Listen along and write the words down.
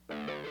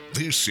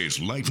This is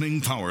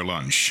Lightning Power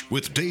Lunch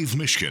with Dave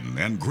Mishkin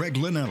and Greg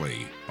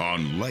Linnelli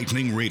on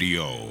Lightning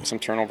Radio. Some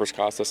turnovers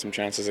cost us some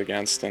chances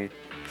against, and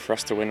for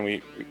us to win,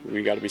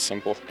 we got to be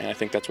simple. And I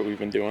think that's what we've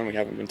been doing. We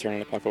haven't been turning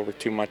the puck over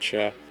too much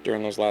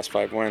during those last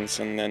 5 wins.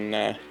 And then,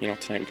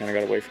 tonight we kind of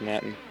got away from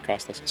that and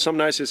cost us. Some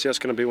nights it's just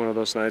going to be one of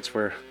those nights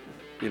where,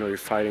 you're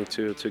fighting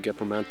to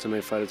get momentum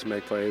and fighting to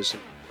make plays. You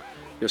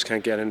just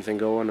can't get anything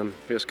going, and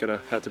we just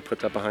had to put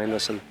that behind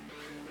us and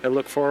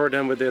look forward.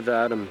 And we did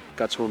that and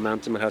got some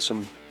momentum and had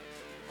some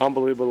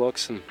unbelievable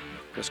looks and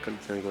just couldn't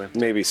think away.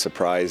 Maybe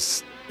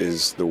surprise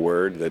is the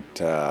word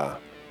that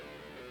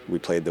we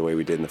played the way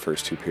we did in the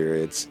first 2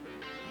 periods.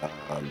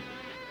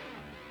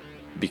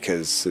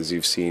 Because as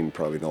you've seen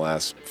probably in the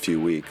last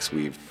few weeks,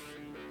 we've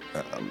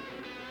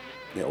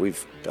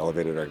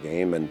elevated our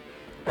game and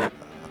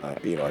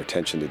our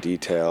attention to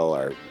detail,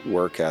 our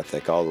work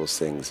ethic, all those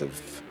things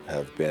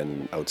have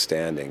been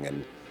outstanding.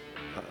 And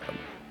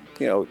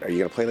are you going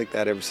to play like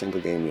that every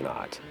single game? You're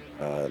not.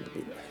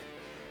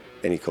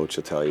 Any coach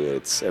will tell you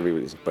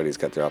everybody's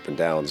got their up and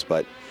downs,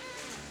 but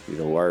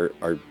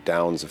our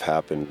downs have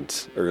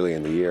happened early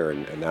in the year,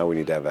 and now we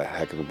need to have a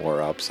heck of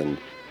more ups. And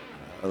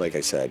like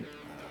I said,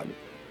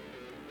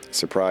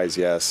 surprised,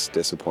 yes.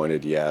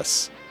 Disappointed,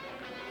 yes.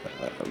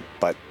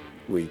 But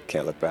we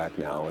can't look back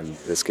now, and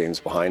this game's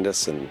behind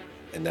us, and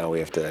now we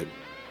have to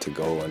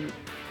go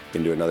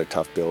into another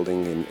tough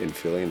building in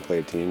Philly and play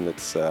a team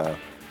that's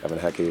having a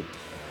heck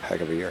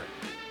of a year.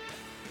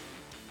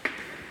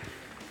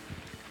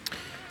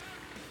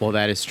 Well,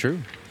 that is true.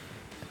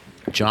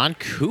 John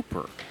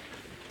Cooper.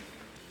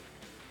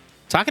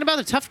 Talking about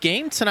a tough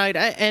game tonight,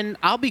 and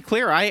I'll be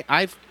clear,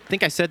 I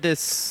think I said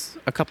this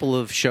a couple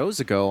of shows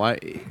ago.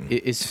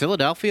 Is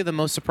Philadelphia the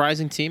most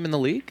surprising team in the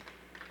league?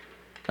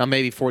 Now,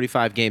 maybe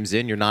 45 games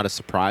in, you're not a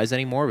surprise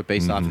anymore, but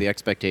based off the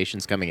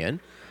expectations coming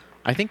in,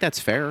 I think that's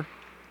fair.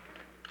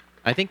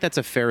 I think that's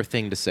a fair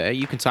thing to say.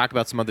 You can talk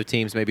about some other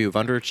teams maybe who've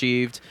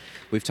underachieved.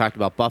 We've talked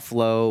about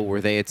Buffalo.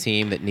 Were they a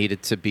team that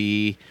needed to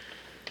be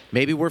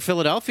maybe where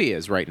Philadelphia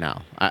is right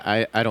now?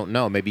 I don't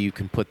know. Maybe you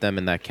can put them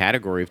in that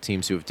category of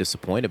teams who have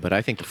disappointed, but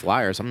I think the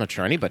Flyers, I'm not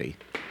sure anybody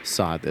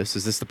saw this.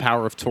 Is this the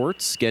power of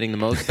Torts getting the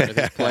most out of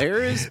his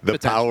players? The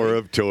power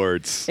of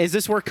Torts. Is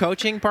this where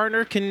coaching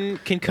partner can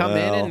come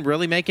in and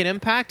really make an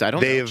impact? I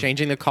don't know.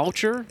 Changing the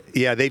culture?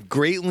 Yeah, they've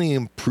greatly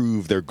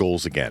improved their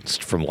goals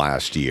against from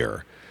last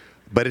year.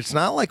 But it's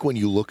not like when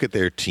you look at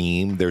their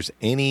team, there's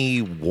any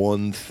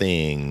one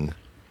thing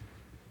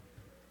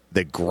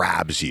that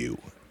grabs you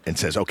and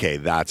says, okay,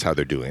 that's how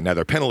they're doing. Now,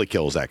 their penalty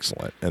kill is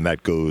excellent, and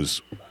that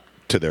goes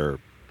to their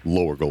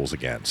lower goals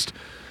against.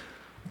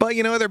 But,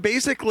 they're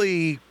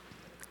basically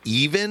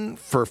even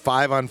for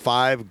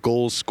 5-on-5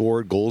 goals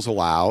scored, goals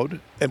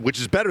allowed, and which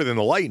is better than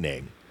the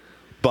Lightning.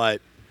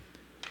 But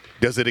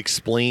does it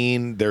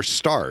explain their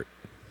start?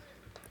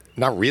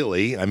 Not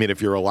really. I mean,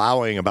 if you're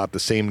allowing about the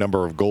same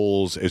number of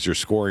goals as you're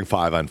scoring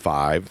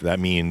 5-on-5, that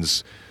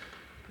means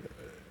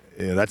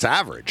that's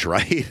average,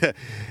 right?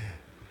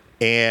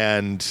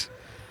 And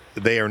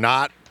they are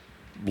not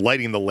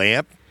lighting the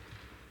lamp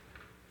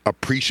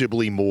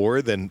appreciably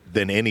more than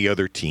any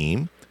other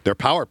team. Their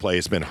power play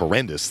has been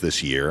horrendous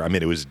this year. I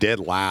mean, it was dead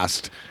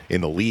last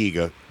in the league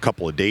a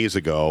couple of days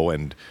ago,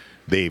 and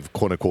they've,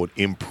 quote-unquote,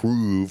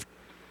 improved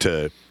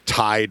to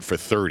tied for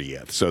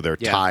 30th. So they're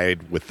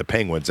tied with the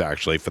Penguins,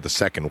 actually, for the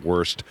second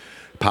worst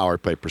power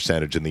play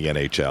percentage in the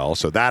NHL.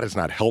 So that has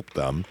not helped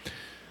them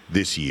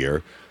this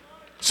year.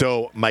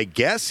 So my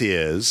guess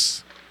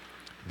is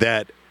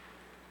that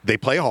they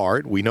play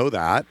hard. We know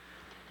that.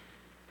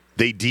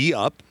 They D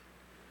up.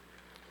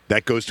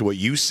 That goes to what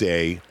you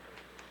say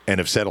and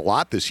have said a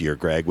lot this year,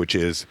 Greg, which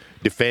is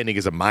defending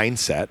is a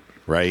mindset,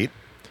 right?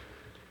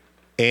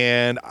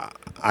 And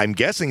I'm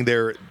guessing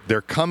they're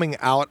coming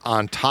out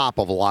on top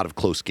of a lot of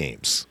close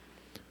games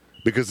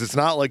because it's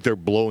not like they're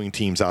blowing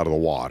teams out of the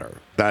water.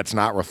 That's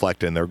not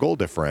reflected in their goal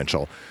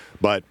differential.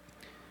 But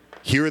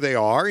here they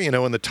are,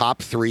 in the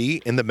top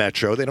 3 in the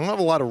Metro. They don't have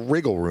a lot of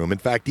wriggle room. In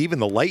fact, even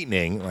the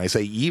Lightning, when I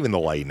say even the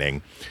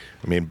Lightning,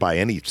 I mean, by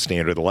any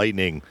standard, the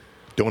Lightning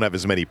don't have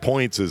as many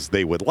points as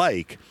they would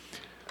like.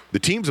 The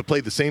teams have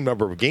played the same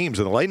number of games,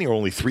 and the Lightning are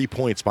only 3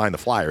 points behind the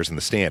Flyers in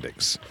the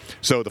standings.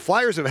 So the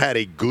Flyers have had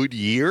a good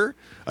year,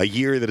 a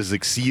year that has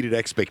exceeded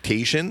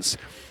expectations.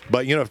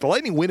 But, if the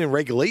Lightning win in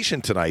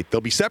regulation tonight,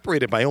 they'll be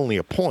separated by only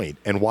a point.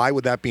 And why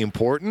would that be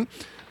important?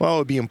 Well, it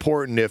would be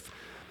important if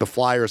the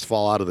Flyers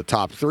fall out of the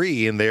top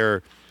 3 and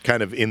they're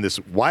kind of in this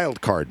wild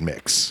card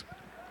mix.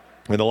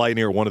 And the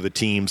Lightning are one of the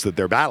teams that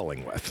they're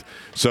battling with.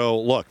 So,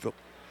 look,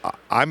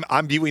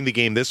 I'm viewing the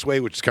game this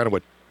way, which is kind of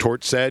what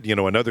Tort said,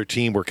 another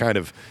team we're kind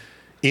of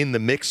in the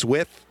mix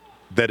with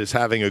that is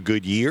having a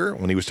good year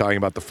when he was talking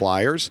about the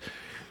Flyers.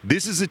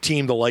 This is a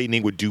team the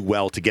Lightning would do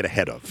well to get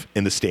ahead of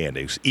in the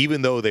standings,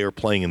 even though they are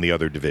playing in the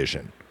other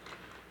division.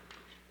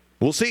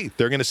 We'll see.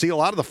 They're going to see a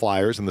lot of the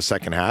Flyers in the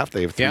second half.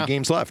 They have 3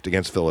 games left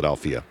against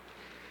Philadelphia.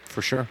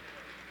 For sure.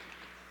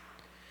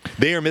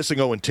 They are missing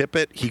Owen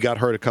Tippett. He got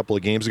hurt a couple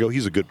of games ago.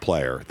 He's a good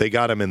player. They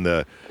got him in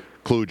the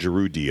Claude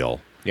Giroux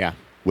deal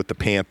with the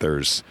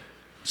Panthers.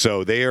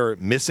 So they are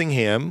missing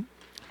him,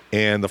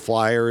 and the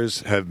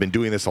Flyers have been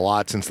doing this a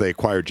lot since they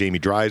acquired Jamie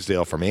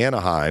Drysdale from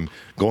Anaheim,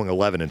 going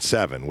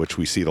 11-7, which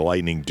we see the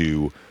Lightning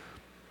do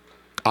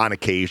on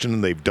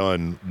occasion. They've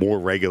done more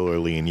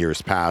regularly in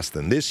years past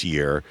than this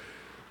year.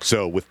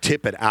 So with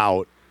Tippett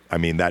out, I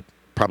mean, that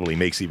probably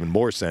makes even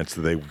more sense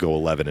that they would go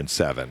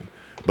 11-7.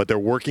 But they're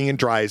working in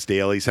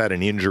Drysdale. He's had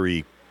an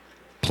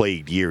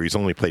injury-plagued year. He's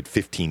only played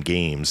 15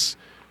 games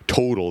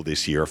total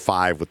this year,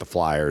 5 with the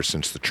Flyers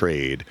since the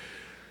trade.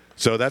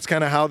 So that's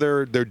kind of how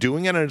they're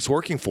doing it, and it's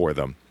working for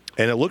them.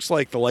 And it looks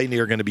like the Lightning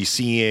are going to be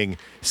seeing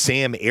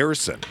Sam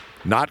Ersson,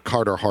 not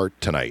Carter Hart,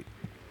 tonight.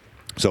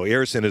 So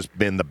Ersson has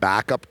been the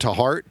backup to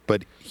Hart,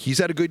 but he's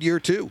had a good year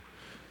too.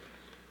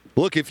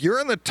 Look, if you're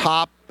in the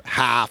top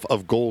half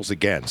of goals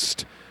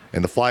against,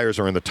 and the Flyers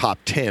are in the top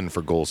 10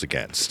 for goals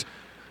against,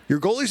 your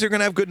goalies are going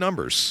to have good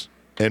numbers.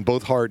 And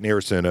both Hart and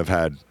Ersson have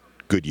had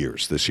good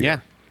years this year. Yeah,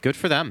 good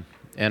for them.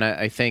 And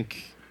I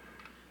think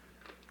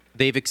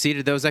they've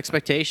exceeded those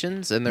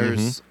expectations, and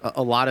there's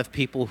a lot of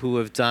people who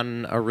have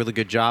done a really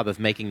good job of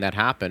making that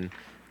happen.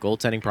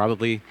 Goaltending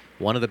probably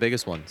one of the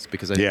biggest ones,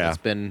 because I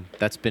think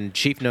that's been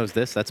Chief knows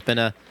this. That's been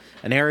an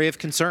area of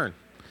concern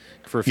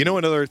for a few. You know,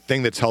 another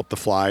thing that's helped the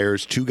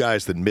Flyers, 2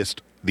 guys that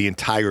missed the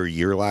entire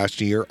year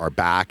last year are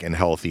back and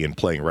healthy and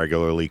playing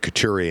regularly,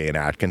 Couturier and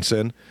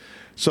Atkinson.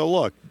 So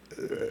look,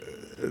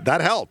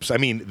 that helps. I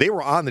mean, they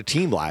were on the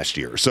team last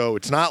year, so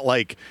it's not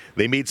like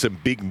they made some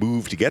big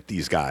move to get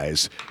these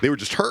guys. They were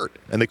just hurt,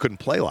 and they couldn't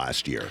play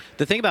last year.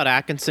 The thing about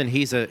Atkinson,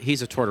 he's a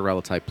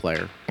Tortorella type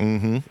player,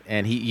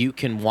 and you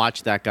can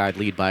watch that guy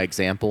lead by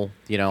example.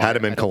 You know, had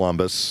him in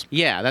Columbus.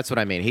 Yeah, that's what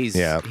I mean.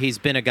 He's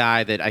been a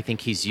guy that I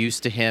think he's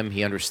used to him.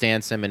 He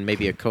understands him, and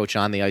maybe a coach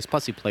on the ice.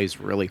 Plus, he plays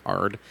really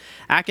hard.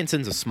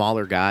 Atkinson's a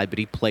smaller guy, but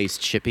he plays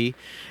chippy,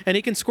 and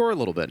he can score a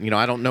little bit. You know,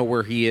 I don't know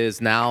where he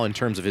is now in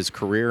terms of his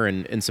career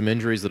and some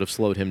injuries that have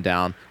slowed him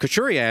down.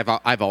 Couturier,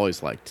 I've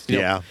always liked. You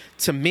know,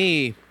 to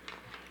me,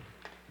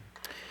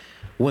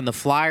 when the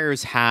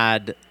Flyers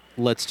had,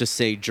 let's just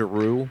say,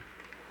 Giroux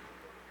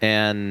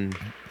and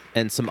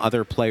some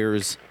other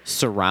players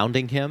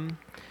surrounding him,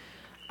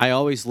 I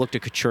always looked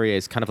at Couturier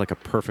as kind of like a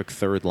perfect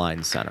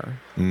third-line center.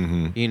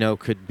 You know,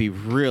 could be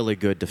really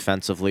good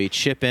defensively,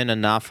 chip in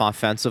enough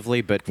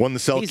offensively, but won the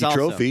Selke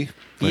Trophy.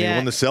 He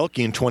won the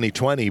Selke in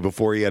 2020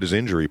 before he had his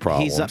injury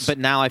problems. But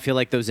now I feel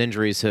like those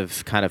injuries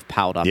have kind of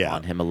piled up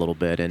on him a little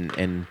bit,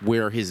 and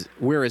where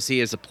is he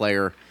as a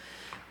player?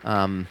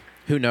 Who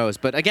knows?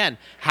 But again,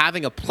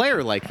 having a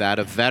player like that,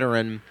 a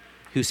veteran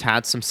who's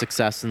had some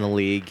success in the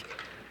league,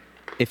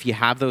 if you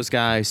have those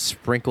guys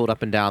sprinkled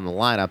up and down the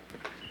lineup,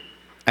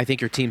 I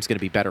think your team's going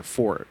to be better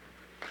for it.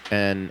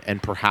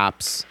 And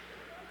perhaps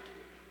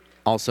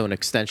also an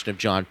extension of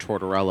John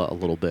Tortorella a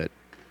little bit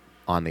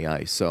on the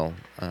ice. So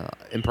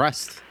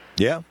impressed.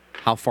 Yeah.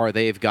 How far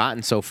they've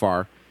gotten so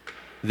far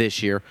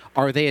this year.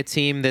 Are they a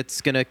team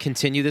that's going to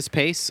continue this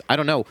pace? I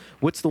don't know.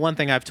 What's the one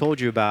thing I've told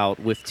you about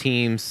with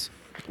teams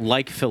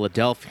like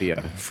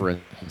Philadelphia, for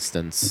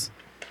instance,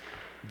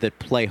 that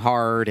play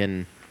hard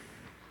and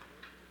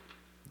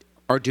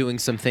are doing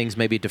some things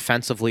maybe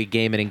defensively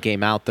game in and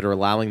game out that are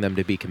allowing them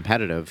to be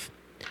competitive,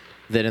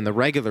 that in the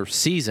regular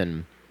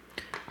season,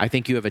 I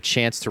think you have a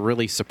chance to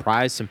really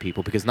surprise some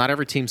people, because not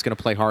every team's going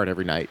to play hard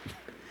every night.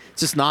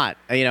 It's just not.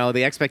 You know,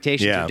 the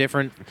expectations are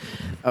different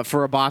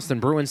for a Boston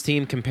Bruins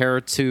team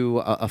compared to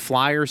a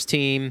Flyers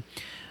team,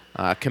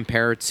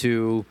 compared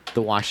to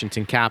the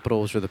Washington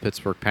Capitals or the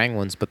Pittsburgh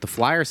Penguins. But the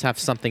Flyers have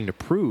something to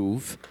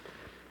prove.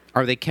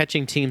 Are they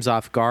catching teams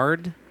off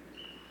guard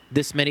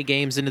this many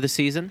games into the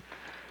season?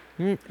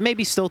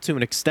 Maybe still to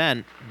an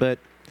extent, but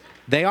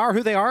they are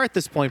who they are at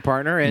this point,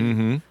 partner,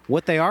 and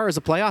what they are is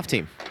a playoff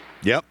team.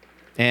 Yep.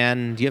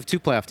 And you have 2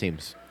 playoff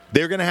teams.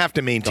 They're going to have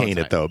to maintain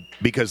it, though,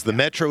 because the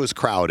Metro is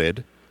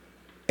crowded,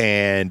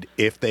 and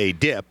if they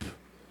dip,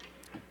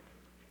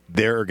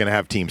 they're going to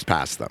have teams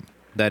pass them.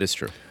 That is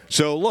true.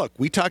 So, look,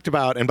 we talked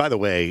about, and by the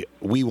way,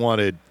 we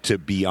wanted to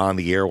be on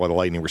the air while the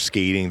Lightning were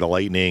skating. The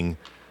Lightning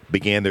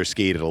began their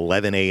skate at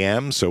 11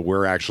 a.m., so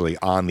we're actually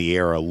on the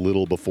air a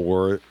little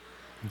before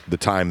the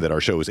time that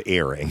our show is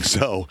airing.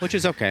 So, which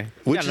is okay.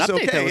 Which is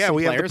okay. Yeah,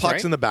 we have the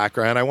pucks in the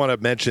background. I want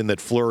to mention that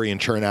Fleury and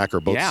Chernak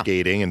are both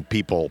skating, and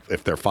people,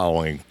 if they're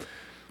following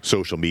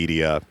social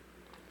media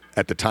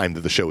at the time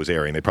that the show is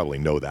airing, they probably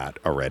know that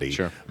already.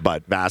 Sure.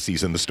 But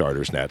Bassey's in the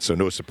starters net, so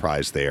no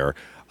surprise there.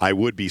 I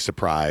would be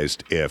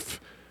surprised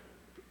if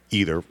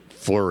either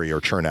Fleury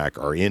or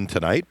Chernak are in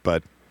tonight,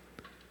 but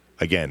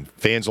again,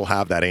 fans will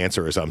have that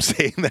answer as I'm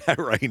saying that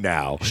right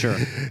now. Sure.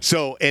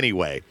 So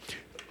anyway,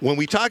 when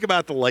we talk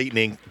about the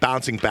Lightning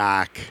bouncing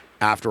back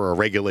after a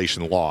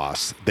regulation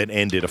loss that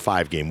ended a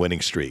 5-game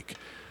winning streak,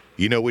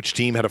 you know which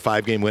team had a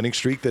 5-game winning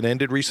streak that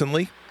ended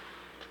recently?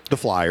 The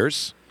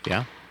Flyers.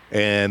 Yeah.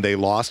 And they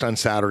lost on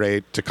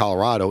Saturday to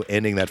Colorado,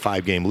 ending that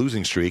 5-game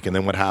losing streak. And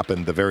then what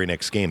happened the very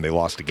next game? They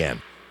lost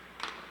again.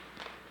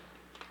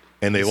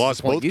 And they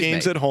lost both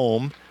games at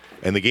home.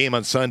 And the game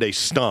on Sunday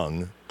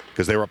stung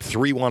because they were up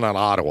 3-1 on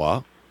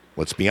Ottawa.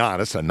 Let's be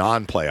honest, a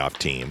non-playoff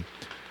team.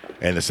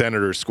 And the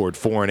Senators scored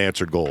 4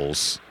 unanswered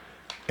goals.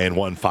 and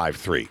won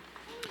 5-3.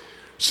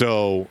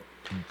 So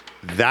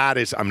that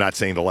is, I'm not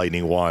saying the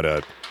Lightning want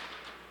to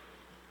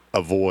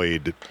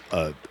avoid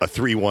a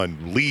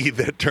 3-1 lead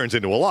that turns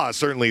into a loss.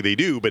 Certainly they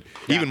do, but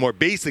even more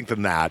basic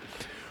than that,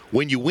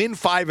 when you win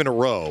 5 in a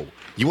row,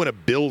 you want to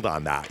build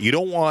on that. You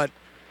don't want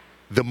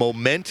the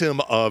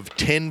momentum of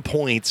 10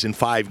 points in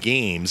 5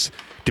 games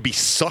to be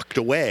sucked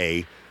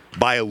away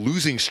by a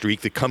losing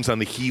streak that comes on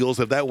the heels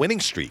of that winning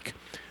streak.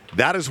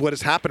 That is what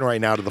has happened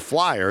right now to the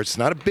Flyers. It's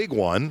not a big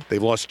one.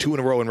 They've lost 2 in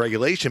a row in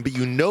regulation, but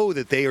you know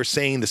that they are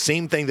saying the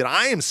same thing that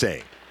I am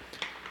saying.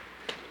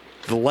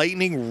 The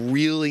Lightning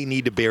really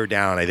need to bear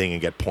down, I think,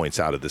 and get points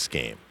out of this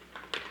game.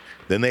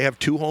 Then they have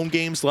 2 home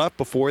games left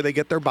before they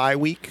get their bye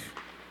week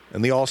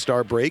and the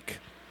All-Star break.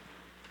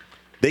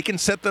 They can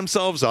set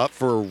themselves up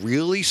for a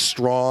really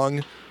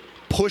strong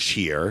push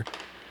here,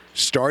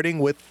 starting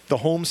with the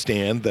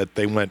homestand that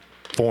they went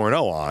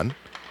 4-0 on,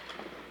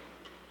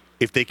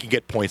 if they can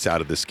get points out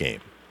of this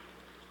game.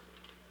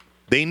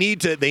 They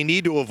need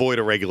to avoid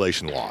a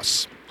regulation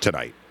loss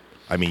tonight.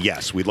 I mean,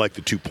 yes, we'd like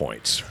the 2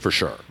 points for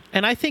sure.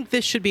 And I think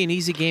this should be an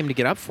easy game to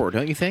get up for,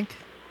 don't you think?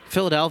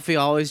 Philadelphia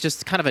always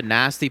just kind of a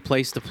nasty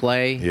place to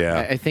play.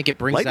 Yeah. I think it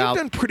brings Lightning out...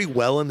 done pretty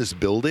well in this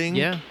building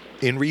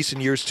in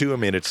recent years, too. I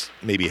mean, it's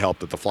maybe helped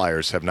that the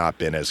Flyers have not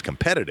been as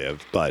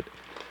competitive, but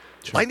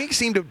Lightning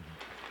seem to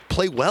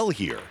play well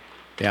here.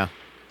 Yeah.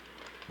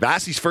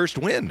 Vasi's first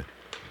win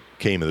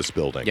came in this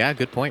building. Yeah,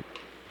 good point.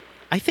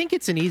 I think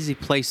it's an easy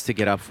place to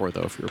get up for,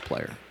 though, if you're a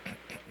player,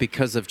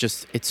 because of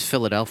just, it's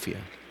Philadelphia,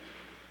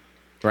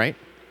 right?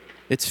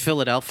 It's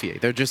Philadelphia.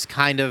 They're just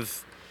kind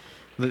of,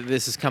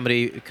 this is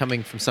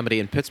coming from somebody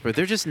in Pittsburgh,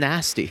 they're just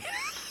nasty.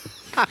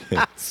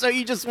 So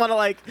you just want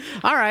to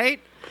all right,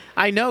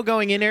 I know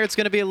going in there it's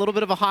going to be a little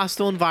bit of a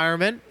hostile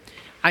environment.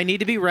 I need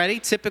to be ready.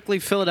 Typically,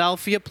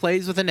 Philadelphia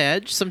plays with an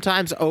edge,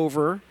 sometimes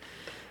over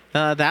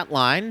that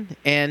line.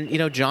 And,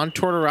 John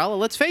Tortorella,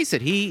 let's face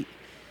it, he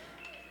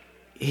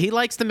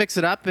likes to mix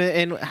it up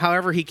and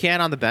however he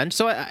can on the bench.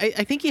 So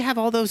I think you have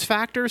all those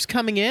factors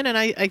coming in, and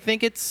I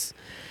think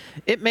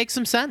it makes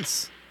some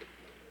sense.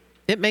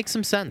 It makes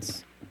some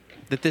sense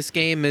that this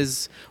game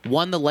is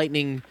one the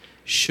Lightning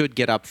should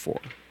get up for.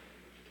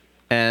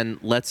 And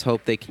let's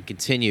hope they can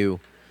continue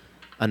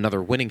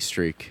another winning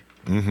streak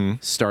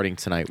starting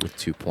tonight with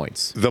 2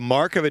 points. The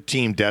mark of a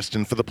team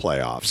destined for the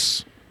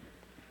playoffs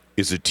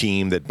is a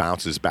team that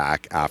bounces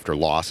back after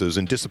losses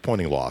and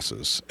disappointing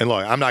losses. And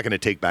look, I'm not going to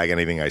take back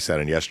anything I said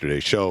on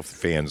yesterday's show. If the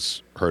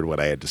fans heard what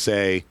I had to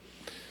say,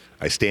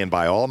 I stand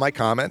by all of my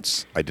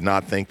comments. I did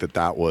not think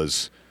that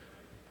was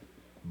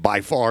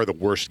by far the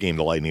worst game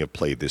the Lightning have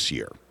played this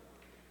year.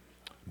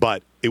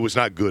 But it was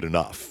not good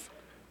enough.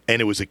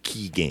 And it was a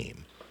key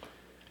game.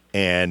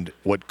 And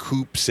what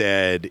Coop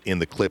said in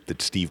the clip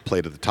that Steve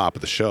played at the top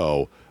of the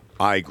show,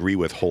 I agree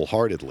with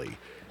wholeheartedly,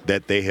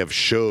 that they have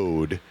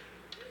showed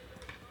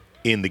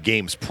in the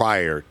games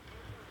prior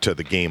to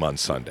the game on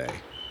Sunday.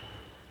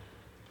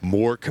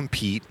 More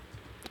compete,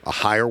 a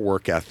higher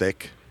work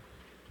ethic,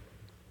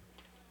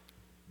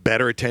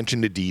 better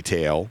attention to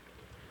detail,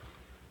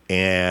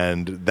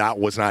 and that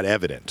was not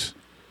evident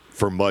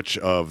for much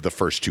of the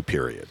first 2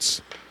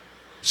 periods.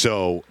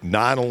 So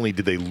not only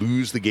did they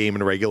lose the game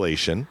in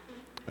regulation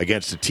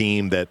against a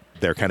team that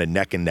they're kind of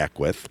neck and neck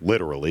with,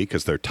 literally,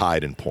 because they're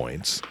tied in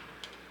points,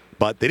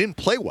 but they didn't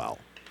play well.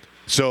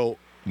 So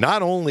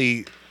not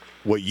only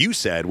what you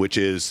said, which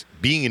is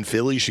being in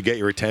Philly should get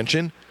your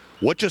attention,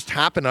 what just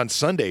happened on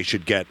Sunday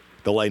should get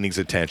the Lightning's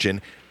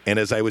attention. And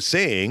as I was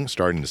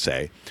starting to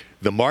say,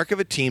 the mark of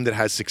a team that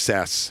has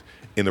success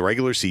in the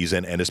regular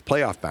season and is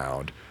playoff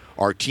bound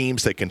are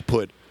teams that can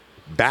put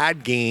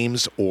bad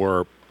games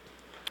or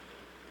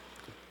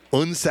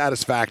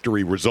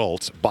unsatisfactory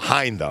results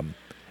behind them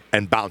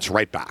and bounce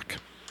right back.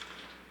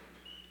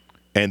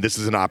 And this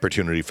is an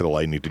opportunity for the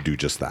Lightning to do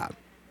just that.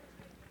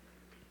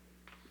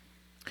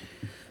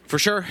 For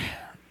sure.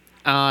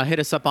 Hit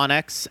us up on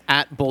X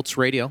at Bolts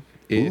Radio.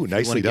 Ooh,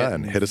 nicely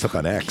done. Hit us up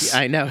on X.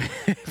 I know.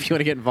 If you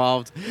want to get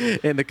involved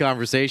in the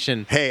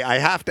conversation. Hey, I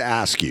have to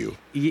ask you.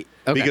 Okay.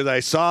 Because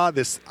I saw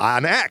this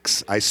on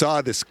X. I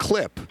saw this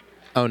clip.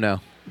 Oh, no.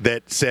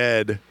 That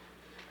said,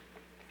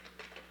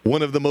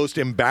 one of the most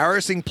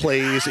embarrassing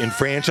plays in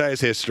franchise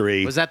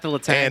history. Was that the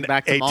Letang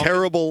back to a Malkin?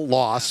 terrible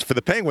loss for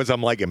the Penguins.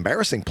 I'm like,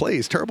 embarrassing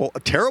plays, terrible. A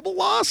terrible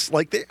loss?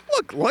 Like,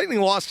 look,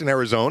 Lightning lost in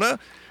Arizona.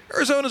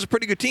 Arizona's a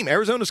pretty good team.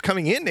 Arizona's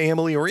coming into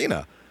Amalie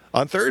Arena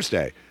on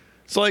Thursday.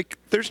 It's like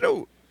there's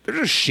no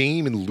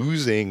shame in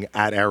losing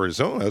at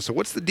Arizona. So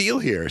what's the deal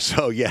here?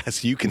 So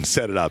yes, you can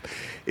set it up.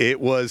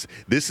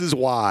 This is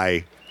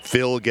why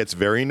Phil gets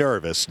very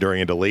nervous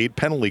during a delayed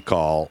penalty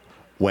call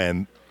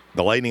when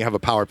the Lightning have a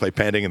power play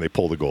pending and they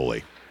pull the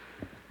goalie.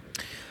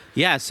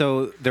 Yeah,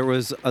 so there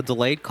was a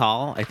delayed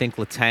call. I think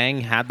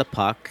Letang had the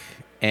puck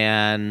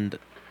and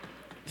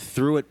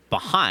threw it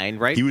behind,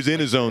 right? He was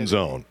in his own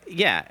zone.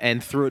 Yeah,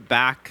 and threw it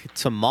back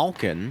to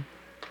Malkin.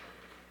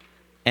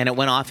 And it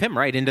went off him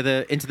right into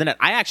the net.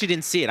 I actually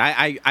didn't see it.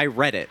 I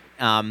read it.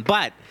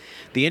 But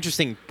the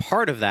interesting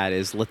part of that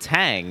is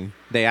Letang,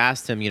 they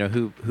asked him,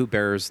 who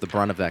bears the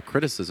brunt of that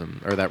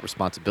criticism or that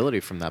responsibility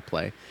from that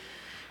play.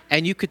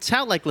 And you could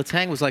tell, like,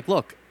 Letang was like,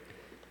 look,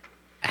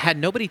 had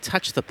nobody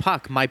touched the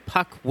puck, my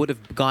puck would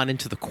have gone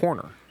into the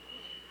corner.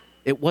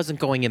 It wasn't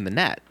going in the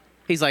net.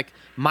 He's like,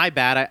 my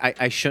bad,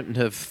 I shouldn't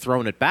have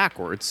thrown it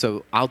backwards,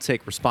 so I'll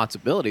take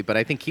responsibility. But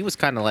I think he was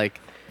kind of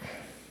like,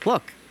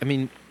 look, I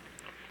mean,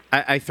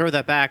 I throw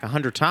that back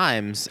 100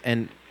 times,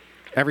 and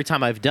every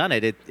time I've done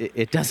it,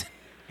 it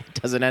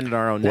doesn't end in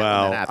our own net.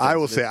 Well, I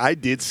will say I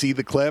did see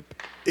the clip.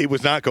 It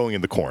was not going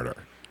in the corner.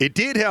 It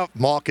did have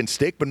Malkin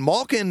stick, but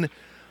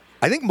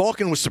I think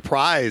Malkin was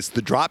surprised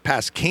the drop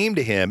pass came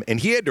to him, and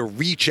he had to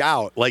reach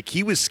out. Like,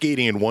 he was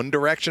skating in one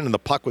direction, and the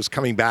puck was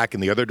coming back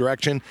in the other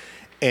direction.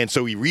 And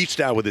so he reached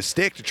out with his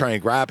stick to try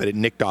and grab it. It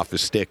nicked off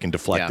his stick and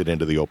deflected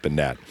into the open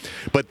net.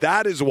 But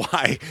that is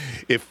why,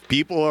 if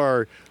people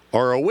are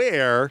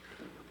aware,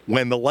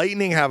 when the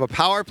Lightning have a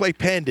power play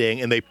pending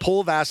and they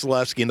pull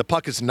Vasilevsky and the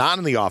puck is not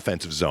in the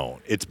offensive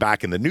zone, it's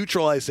back in the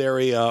neutralized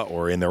area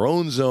or in their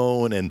own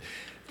zone, and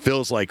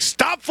Phil's like,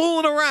 stop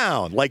fooling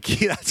around. Like,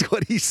 that's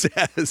what he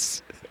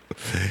says.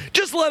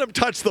 Just let him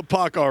touch the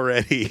puck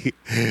already.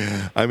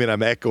 I mean,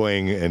 I'm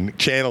echoing and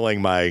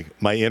channeling my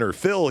inner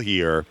Phil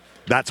here.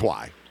 That's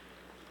why.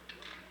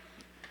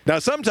 Now,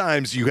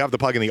 sometimes you have the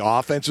puck in the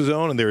offensive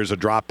zone and there's a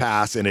drop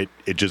pass and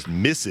it just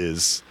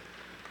misses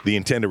the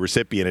intended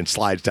recipient and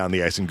slides down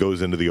the ice and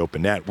goes into the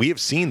open net. We have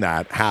seen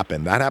that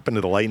happen. That happened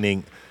to the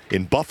Lightning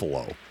in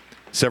Buffalo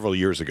several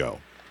years ago.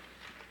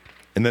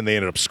 And then they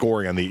ended up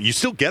scoring on you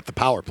still get the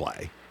power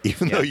play,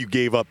 even though you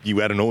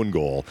had an own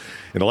goal.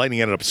 And the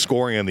Lightning ended up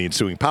scoring on the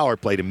ensuing power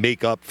play to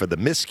make up for the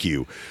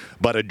miscue.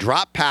 But a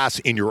drop pass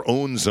in your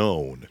own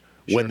zone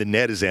when the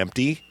net is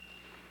empty,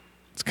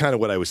 it's kind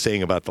of what I was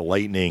saying about the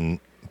Lightning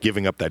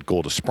giving up that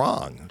goal to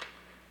Sprong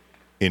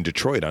in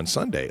Detroit on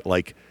Sunday.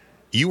 Like,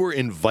 you were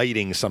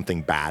inviting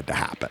something bad to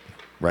happen,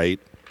 right?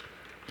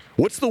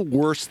 What's the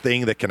worst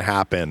thing that can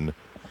happen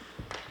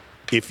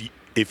if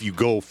you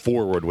go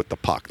forward with the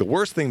puck? The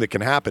worst thing that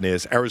can happen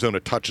is Arizona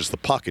touches the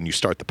puck and you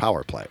start the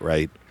power play,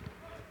 right?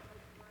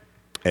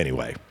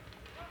 Anyway.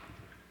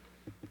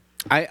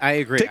 I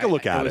agree. Take a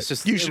look at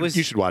it. You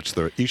should watch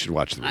the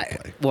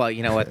replay. Well,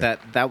 you know what?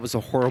 That was a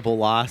horrible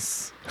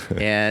loss,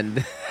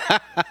 and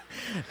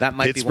that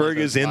might Pittsburgh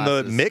be is in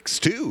the mix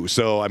too.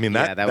 So I mean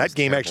that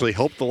game terrible. actually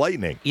helped the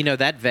Lightning. You know,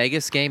 that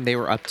Vegas game, they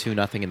were up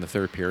 2-0 in the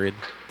third period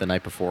the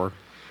night before,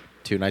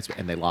 2 nights,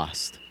 and they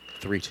lost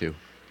 3-2.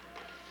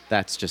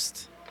 That's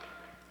just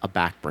a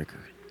backbreaker.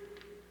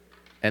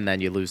 And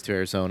then you lose to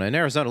Arizona. And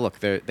Arizona, look,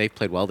 they've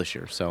played well this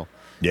year, so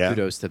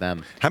kudos to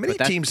them. How many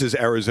teams does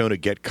Arizona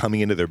get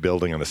coming into their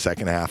building on the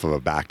second half of a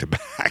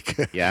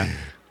back-to-back?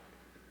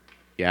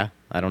 Yeah,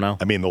 I don't know.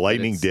 I mean, the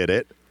Lightning did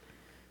it.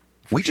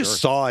 We just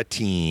saw a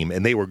team,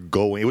 and they were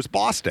going. It was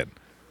Boston.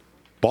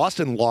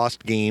 Boston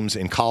lost games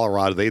in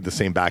Colorado. They had the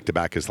same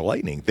back-to-back as the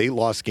Lightning. They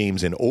lost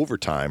games in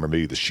overtime, or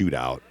maybe the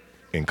shootout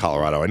in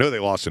Colorado. I know they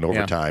lost in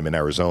overtime in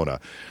Arizona.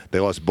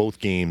 They lost both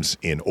games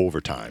in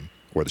overtime,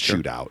 or the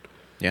shootout.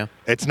 Yeah.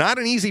 It's not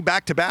an easy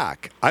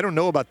back-to-back. I don't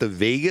know about the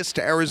Vegas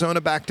to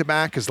Arizona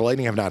back-to-back because the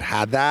Lightning have not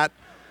had that.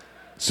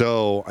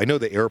 So I know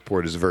the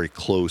airport is very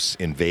close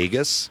in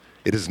Vegas.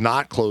 It is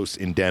not close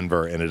in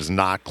Denver, and it is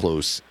not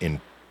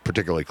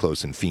particularly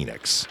close in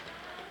Phoenix.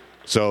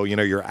 So,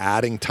 you're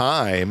adding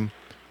time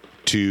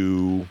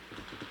to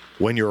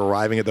when you're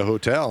arriving at the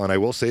hotel. And I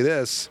will say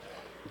this,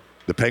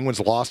 the Penguins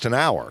lost an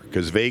hour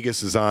because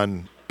Vegas is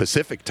on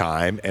Pacific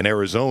time and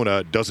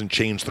Arizona doesn't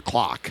change the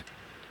clock.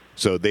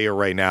 So they are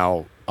right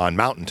now on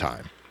Mountain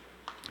Time.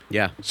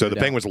 Yeah. So the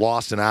Penguins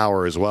lost an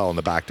hour as well in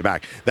the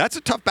back-to-back. That's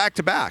a tough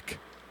back-to-back.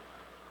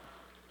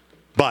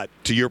 But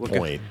to your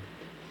point,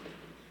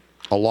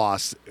 a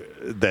loss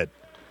that,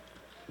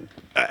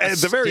 at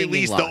the very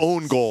least, the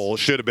own goal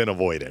should have been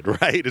avoided,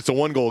 right? It's a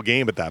one-goal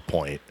game at that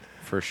point.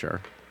 For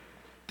sure.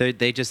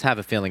 They just have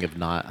a feeling of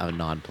not a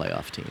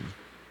non-playoff team,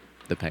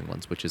 the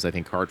Penguins, which is, I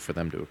think, hard for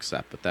them to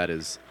accept. But that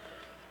is...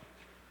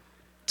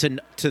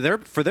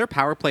 For their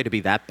power play to be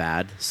that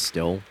bad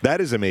still.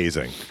 That is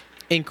amazing.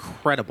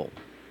 Incredible.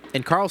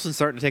 And Carlson's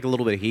starting to take a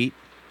little bit of heat.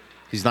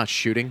 He's not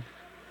shooting.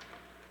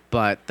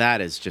 But that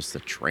is just a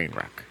train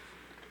wreck.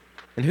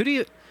 And what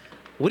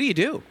do you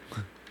do?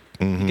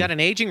 Mm-hmm. You got an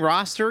aging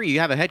roster. You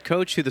have a head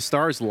coach who the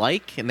Stars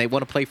like, and they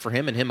want to play for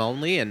him and him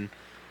only. And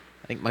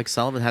I think Mike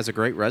Sullivan has a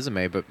great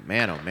resume, but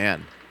man, oh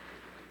man.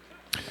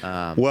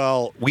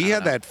 Well, we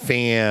had that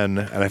fan,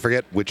 and I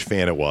forget which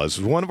fan it was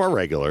one of our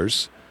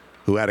regulars,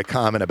 who had a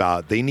comment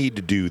about they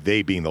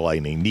being the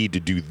Lightning, need to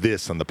do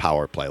this on the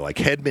power play. Like,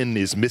 Hedman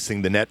is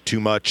missing the net too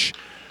much,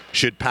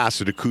 should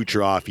pass it to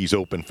Kucherov, he's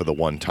open for the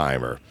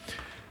one-timer.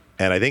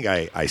 And I think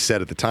I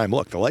said at the time,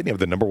 look, the Lightning have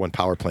the number one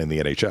power play in the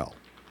NHL.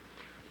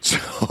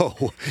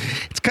 So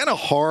it's kind of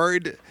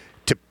hard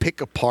to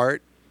pick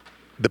apart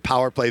the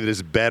power play that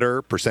is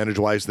better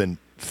percentage-wise than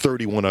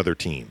 31 other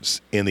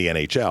teams in the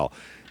NHL.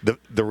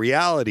 The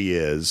reality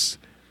is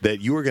that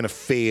you are going to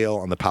fail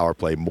on the power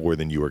play more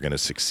than you are going to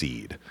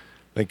succeed.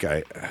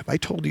 have I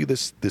told you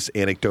this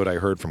anecdote I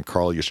heard from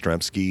Carl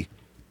Yastrzemski,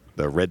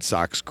 the Red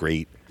Sox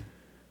great,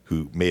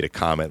 who made a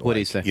comment. What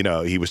did he say?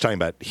 He was talking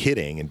about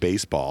hitting in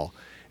baseball,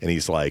 and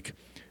he's like,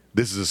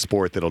 "This is a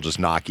sport that'll just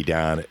knock you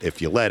down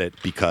if you let it,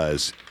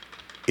 because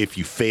if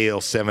you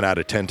fail 7 out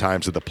of 10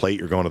 times at the plate,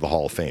 you're going to the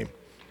Hall of Fame."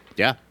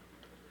 Yeah.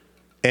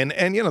 And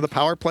the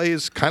power play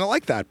is kind of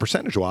like that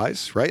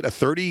percentage-wise, right? A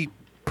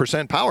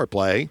 30% power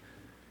play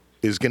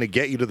is going to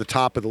get you to the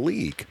top of the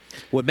league.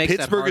 What makes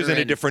Pittsburgh is in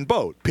a different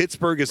boat.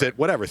 Pittsburgh is at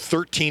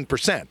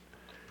 13%.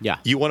 Yeah.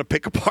 You want to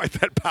pick apart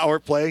that power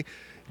play?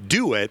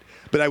 Do it.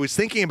 But I was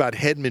thinking about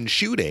Hedman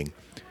shooting.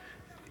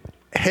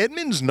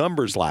 Hedman's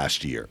numbers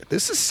last year,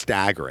 this is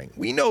staggering.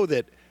 We know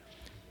that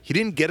he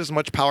didn't get as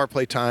much power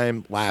play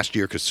time last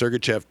year because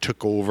Sergachev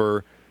took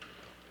over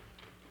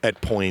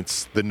at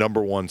points the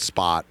number one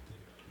spot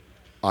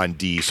on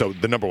D. So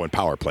the number one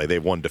power play. They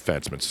have one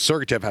defenseman. So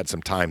Sergachev had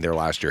some time there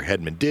last year.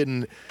 Hedman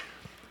didn't.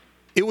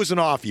 It was an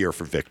off year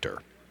for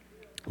Victor.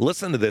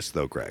 Listen to this,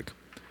 though, Greg.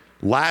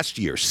 Last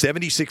year,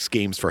 76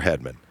 games for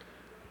Hedman.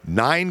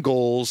 9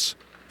 goals,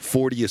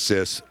 40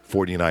 assists,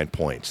 49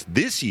 points.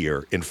 This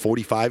year, in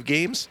 45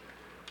 games,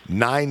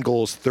 9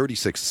 goals,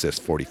 36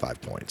 assists,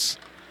 45 points.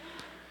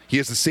 He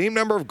has the same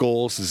number of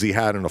goals as he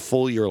had in a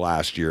full year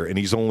last year, and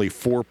he's only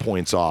 4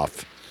 points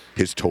off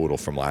his total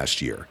from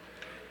last year.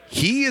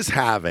 He is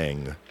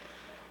having,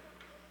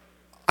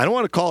 I don't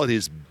want to call it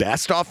his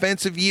best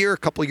offensive year. A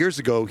couple of years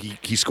ago,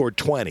 he scored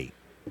 20,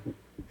 and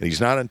he's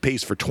not on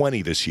pace for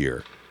 20 this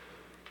year.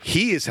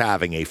 He is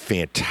having a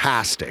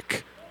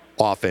fantastic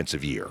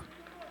offensive year.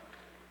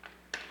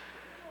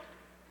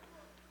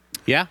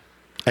 Yeah.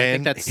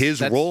 And his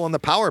role on the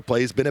power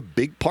play has been a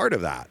big part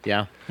of that.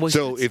 Yeah. Well,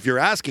 so if you're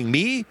asking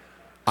me,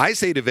 I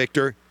say to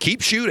Victor,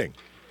 keep shooting.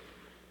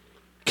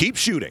 Keep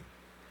shooting.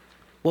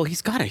 Well,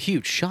 he's got a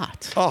huge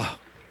shot. Oh,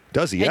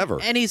 does he ever?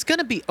 And he's going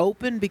to be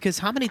open because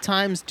how many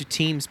times do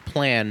teams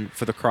plan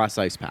for the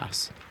cross-ice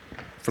pass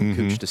from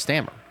Cooch to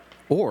Stammer?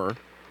 Or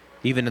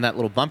even in that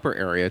little bumper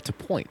area to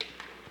point?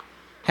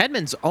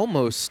 Hedman's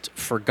almost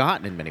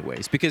forgotten in many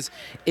ways because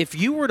if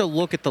you were to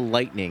look at the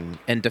Lightning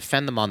and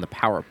defend them on the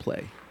power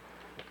play,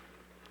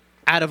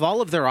 out of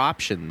all of their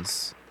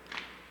options,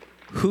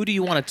 who do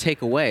you want to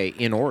take away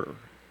in order?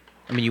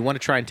 I mean, you want to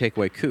try and take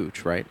away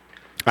Cooch, right?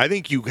 I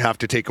think you have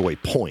to take away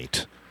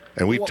Point.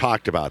 And we've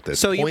talked about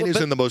this. So Point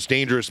is in the most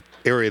dangerous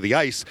area of the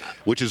ice,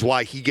 which is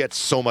why he gets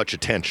so much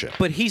attention.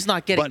 But he's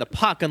not getting the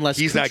puck unless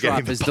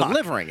Kucherov is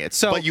delivering it.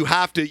 So, but you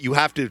have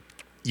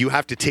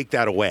to take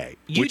that away,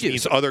 which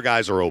means other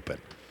guys are open.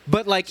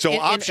 But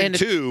option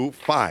two,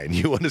 fine.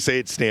 You want to say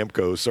it's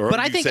Stamkos, or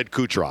you said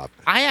Kucherov.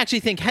 I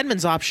actually think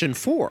Hedman's option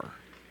 4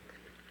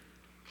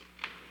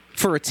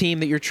 for a team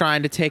that you're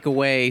trying to take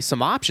away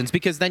some options,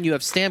 because then you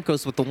have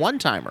Stamkos with the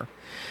one-timer.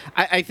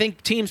 I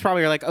think teams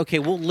probably are like, okay,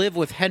 we'll live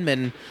with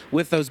Hedman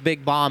with those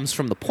big bombs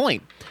from the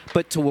point.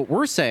 But to what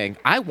we're saying,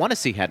 I want to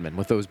see Hedman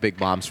with those big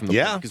bombs from the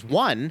point. Because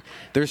 1,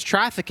 there's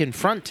traffic in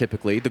front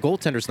typically. The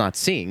goaltender's not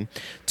seeing.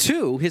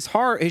 2, his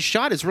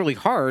shot is really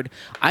hard.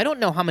 I don't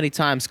know how many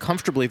times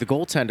comfortably the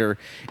goaltender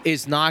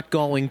is not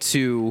going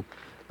to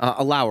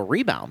allow a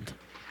rebound.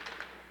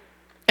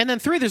 And then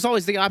 3, there's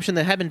always the option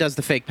that Hedman does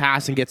the fake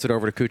pass and gets it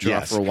over to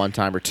Kucherov for a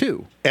one-time or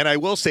 2. And I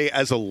will say,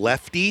 as a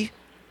lefty,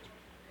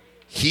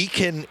 he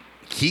can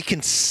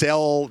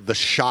sell the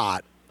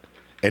shot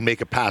and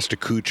make a pass to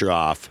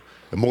Kucherov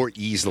more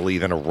easily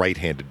than a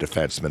right-handed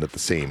defenseman at the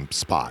same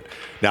spot.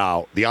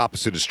 Now, the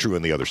opposite is true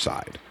on the other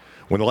side.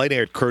 When the Lightning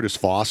had Curtis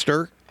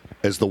Foster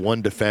as the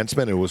one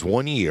defenseman, it was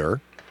 1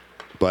 year,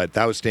 but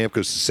that was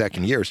Stamkos'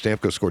 second year.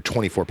 Stamkos scored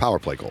 24 power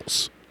play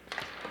goals.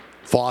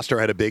 Foster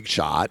had a big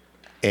shot,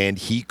 and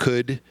he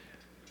could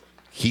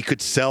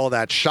sell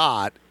that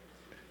shot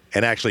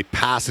and actually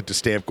pass it to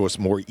Stamkos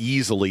more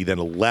easily than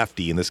a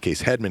lefty, in this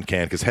case Hedman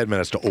can, because Hedman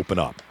has to open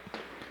up.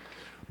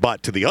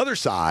 But to the other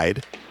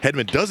side,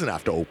 Hedman doesn't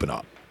have to open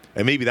up.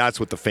 And maybe that's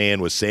what the fan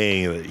was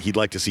saying, that he'd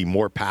like to see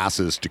more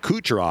passes to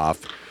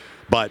Kucherov.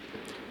 But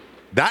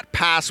that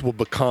pass will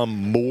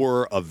become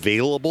more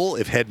available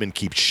if Hedman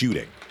keeps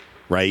shooting,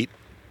 right?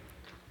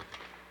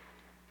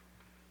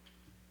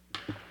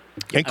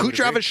 And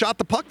Kucherov has shot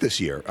the puck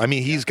this year. I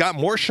mean, he's got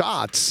more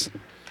shots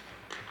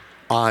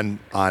on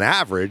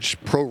average,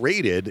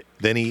 prorated,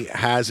 than he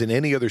has in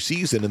any other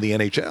season in the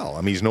NHL. I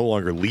mean, he's no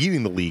longer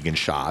leading the league in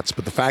shots,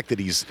 but the fact that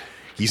he's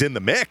in the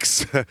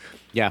mix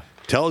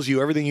tells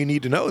you everything you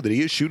need to know, that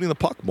he is shooting the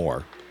puck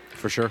more.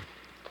 For sure.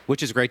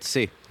 Which is great to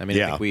see. I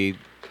mean, I think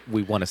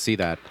we want to see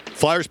that.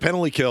 Flyers'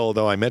 penalty kill,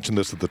 though I mentioned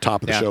this at the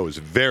top of the show, is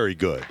very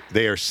good.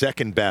 They are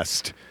second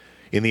best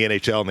in the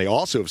NHL, and they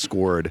also have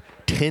scored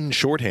 10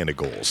 shorthanded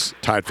goals,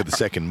 tied for the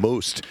second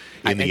most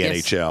in the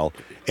NHL.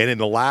 And in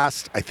the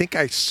last, I think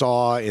I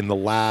saw in the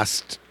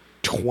last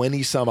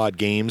 20-some-odd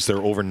games,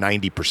 they're over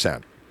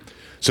 90%.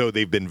 So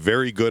they've been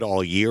very good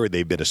all year.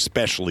 They've been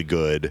especially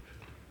good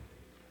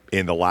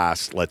in the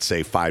last, let's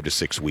say, 5 to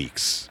 6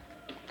 weeks.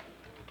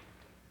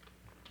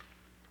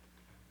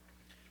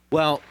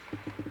 Well,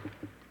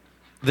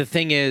 The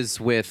thing is,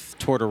 with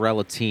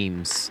Tortorella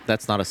teams,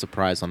 that's not a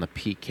surprise on the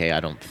PK,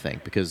 I don't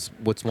think, because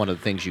what's one of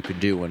the things you could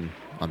do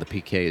on the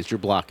PK is you're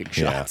blocking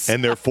shots. Yeah.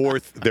 And they're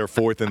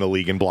fourth in the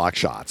league in block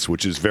shots,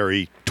 which is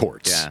very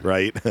Torts,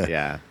 right?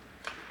 Yeah.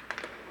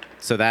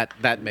 So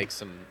that makes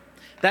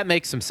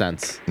some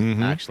sense,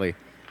 actually.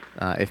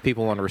 If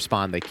people want to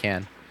respond, they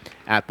can.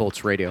 At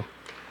Bolts Radio,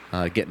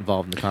 get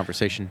involved in the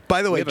conversation.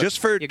 By the way, just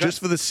for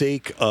the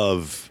sake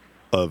of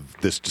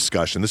this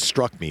discussion, this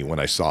struck me when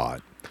I saw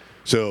it.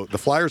 So the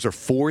Flyers are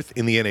fourth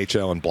in the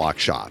NHL in block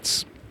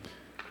shots.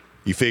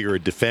 You figure a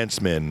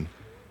defenseman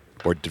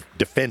or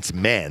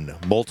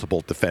defensemen,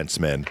 multiple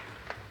defensemen,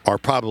 are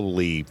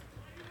probably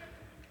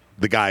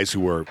the guys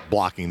who are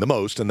blocking the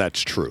most, and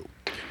that's true.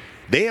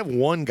 They have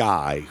one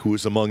guy who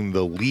is among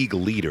the league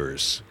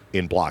leaders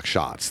in block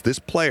shots. This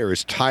player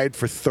is tied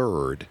for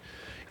third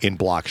in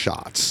block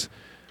shots.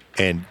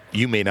 And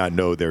you may not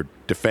know their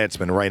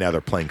defensemen. Right now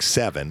they're playing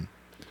 7.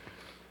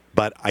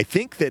 But I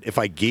think that if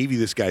I gave you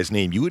this guy's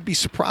name, you would be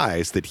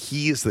surprised that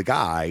he is the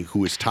guy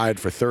who is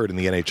tied for third in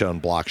the NHL in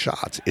block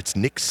shots. It's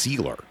Nick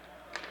Seeler.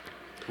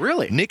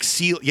 Really? Nick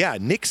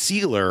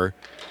Seeler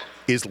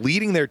is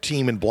leading their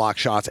team in block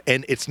shots,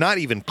 and it's not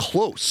even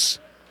close.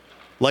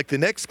 Like the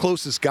next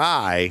closest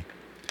guy,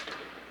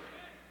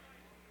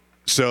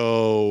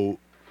 so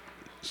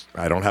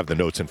I don't have the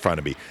notes in front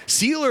of me.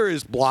 Seeler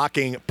is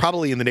blocking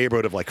probably in the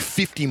neighborhood of like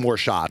 50 more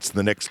shots than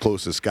the next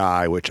closest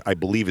guy, which I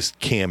believe is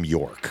Cam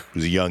York,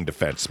 who's a young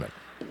defenseman.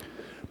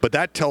 But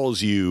that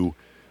tells you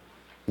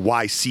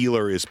why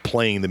Seeler is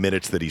playing the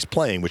minutes that he's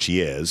playing, which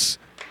he is,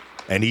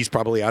 and he's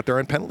probably out there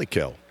on penalty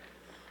kill.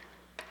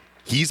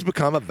 He's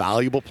become a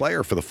valuable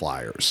player for the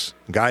Flyers,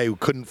 a guy who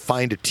couldn't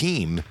find a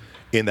team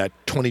in that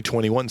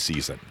 2021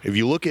 season. If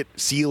you look at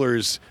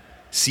Seeler's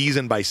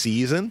season by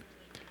season,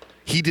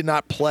 he did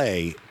not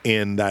play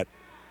in that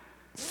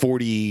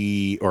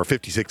 40 or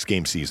 56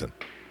 game season.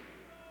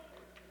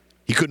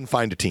 He couldn't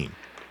find a team.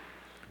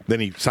 Then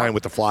he signed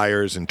with the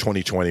Flyers in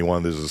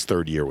 2021. This is his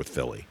third year with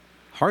Philly.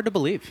 Hard to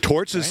believe.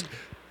 Torts is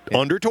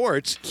under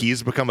Torts.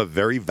 He's become a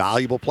very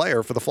valuable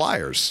player for the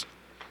Flyers.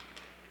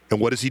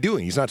 And what is he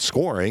doing? He's not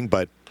scoring,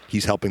 but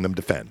he's helping them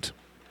defend.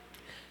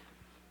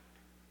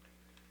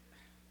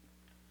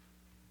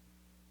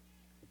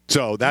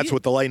 So that's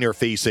what the Lightning are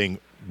facing,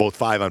 both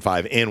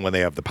 5-on-5 and when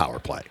they have the power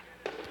play.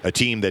 A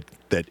team that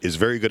is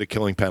very good at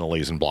killing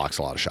penalties and blocks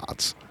a lot of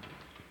shots.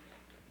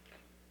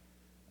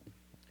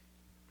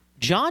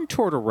 John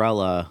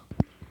Tortorella,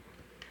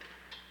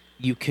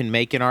 you can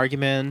make an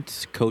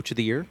argument, Coach of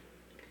the Year?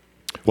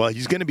 Well,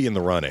 he's going to be in the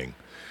running.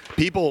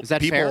 Is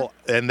that fair?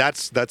 And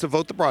that's a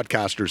vote the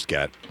broadcasters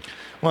get.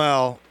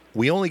 Well,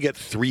 we only get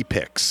 3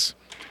 picks.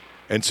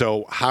 And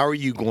so how are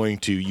you going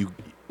to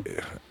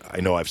I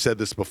know I've said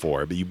this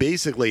before, but you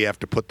basically have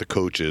to put the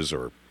coaches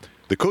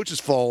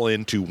fall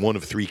into one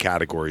of 3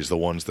 categories, the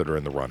ones that are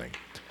in the running.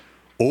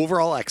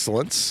 Overall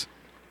excellence.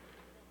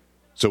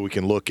 So we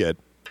can look at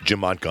Jim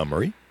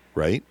Montgomery,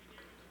 right?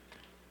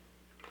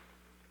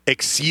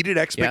 Exceeded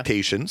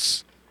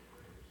expectations. Yeah.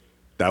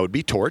 That would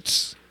be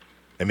Torts.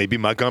 And maybe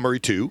Montgomery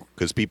too,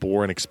 because people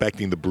weren't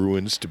expecting the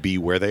Bruins to be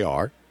where they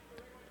are.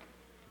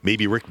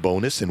 Maybe Rick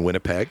Bowness in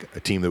Winnipeg, a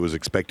team that was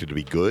expected to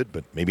be good,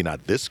 but maybe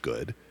not this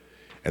good.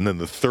 And then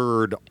the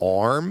third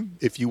arm,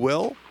 if you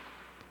will,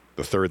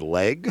 the third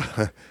leg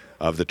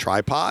of the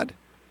tripod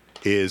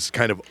is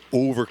kind of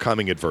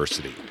overcoming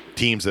adversity.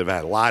 Teams that have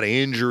had a lot of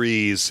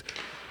injuries,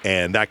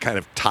 and that kind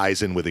of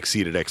ties in with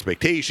exceeded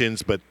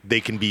expectations, but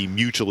they can be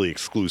mutually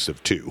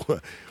exclusive too.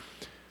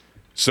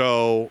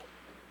 So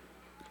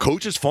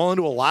coaches fall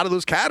into a lot of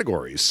those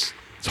categories.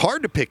 It's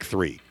hard to pick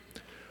 3.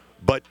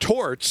 But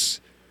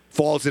Torts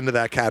falls into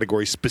that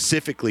category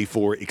specifically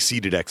for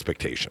exceeded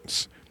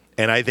expectations.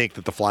 And I think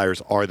that the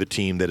Flyers are the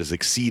team that has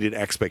exceeded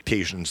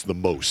expectations the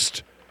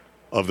most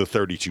of the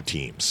 32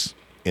 teams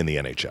in the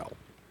NHL.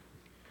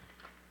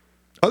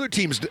 Other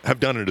teams have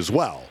done it as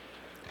well.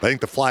 I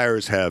think the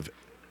Flyers have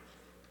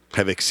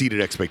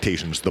exceeded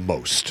expectations the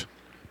most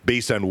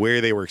based on where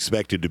they were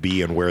expected to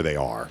be and where they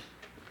are.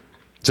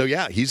 So,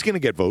 yeah, he's going to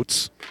get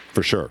votes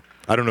for sure.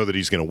 I don't know that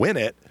he's going to win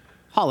it.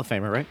 Hall of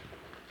Famer, right?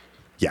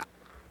 Yeah.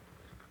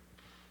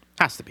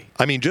 Has to be.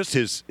 I mean, just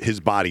his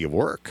body of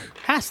work.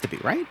 Has to be,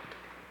 right?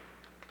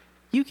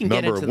 You can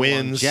Number get into of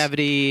wins,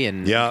 longevity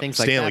and things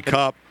like that. Stanley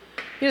Cup.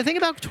 The thing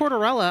about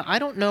Tortorella, I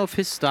don't know if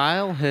his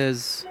style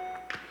has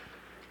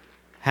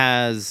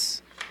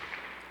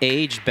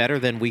aged better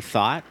than we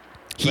thought.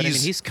 But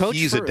he's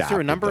coached through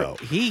a number. Though.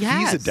 He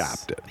has. He's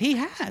adapted. He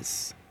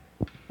has.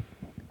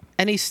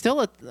 And he's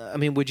still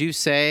would you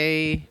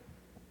say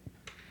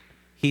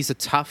he's a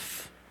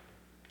tough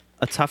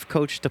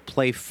coach to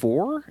play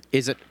for?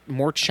 Is it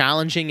more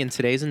challenging in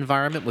today's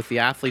environment with the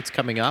athletes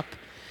coming up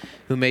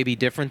who may be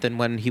different than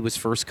when he was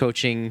first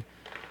coaching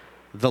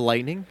the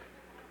Lightning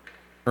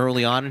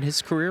early on in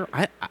his career?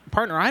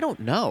 Partner, I don't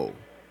know.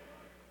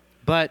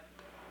 But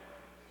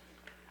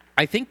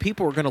I think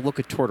people are going to look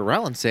at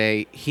Tortorella and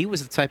say he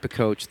was the type of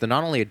coach that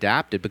not only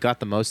adapted but got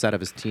the most out of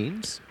his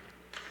teams.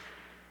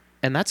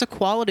 And that's a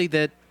quality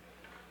that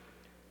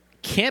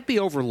can't be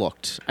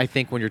overlooked, I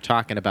think, when you're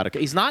talking about it.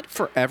 He's not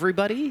for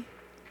everybody,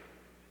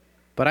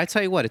 but I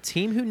tell you what, a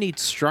team who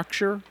needs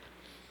structure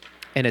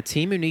and a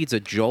team who needs a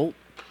jolt,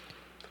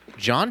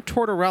 John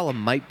Tortorella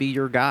might be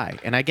your guy.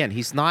 And again,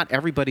 he's not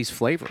everybody's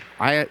flavor.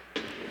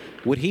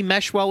 Would he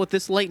mesh well with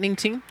this Lightning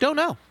team? Don't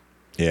know.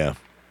 Yeah.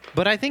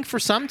 But I think for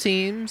some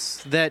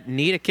teams that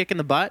need a kick in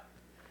the butt,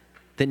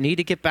 that need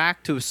to get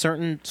back to a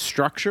certain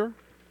structure,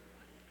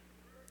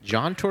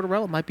 John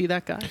Tortorella might be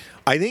that guy.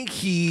 I think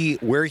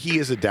where he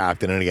is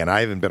adapted, and again,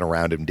 I haven't been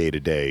around him day to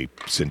day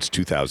since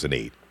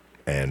 2008,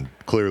 and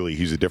clearly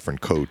he's a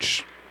different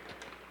coach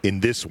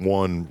in this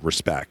one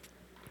respect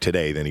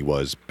today than he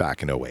was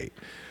back in 08.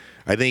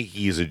 I think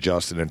he's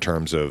adjusted in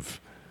terms of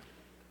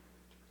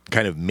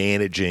kind of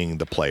managing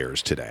the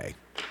players today.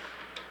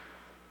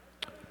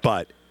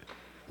 But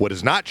what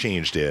has not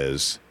changed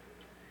is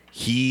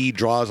he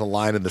draws a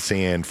line in the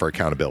sand for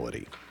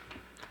accountability.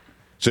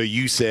 So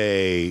you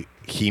say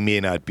he may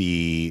not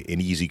be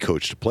an easy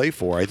coach to play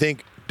for. I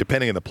think,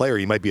 depending on the player,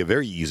 he might be a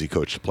very easy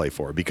coach to play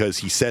for because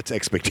he sets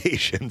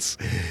expectations.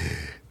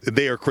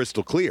 They are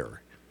crystal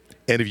clear.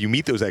 And if you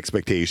meet those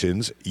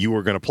expectations, you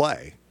are going to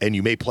play, and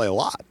you may play a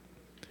lot.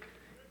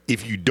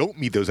 If you don't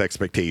meet those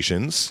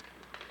expectations,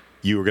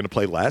 you are going to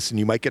play less, and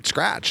you might get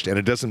scratched. And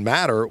it doesn't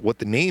matter what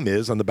the name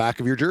is on the back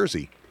of your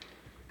jersey.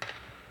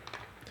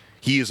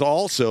 He is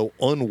also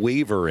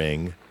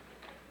unwavering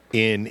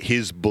in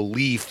his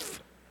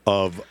belief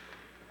of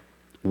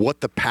what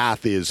the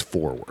path is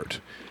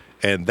forward.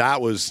 And that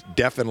was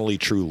definitely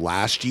true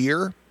last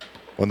year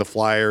when the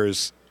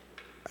Flyers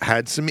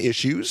had some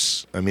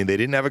issues. I mean, they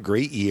didn't have a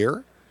great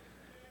year.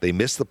 They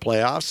missed the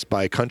playoffs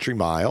by a country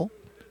mile.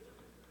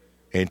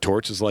 And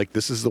Torch is like,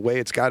 this is the way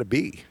it's got to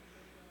be.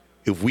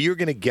 If we are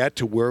going to get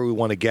to where we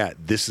want to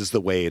get, this is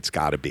the way it's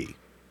got to be.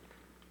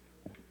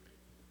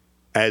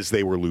 As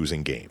they were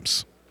losing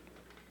games.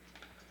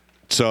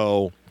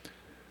 So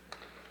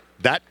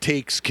that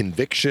takes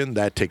conviction,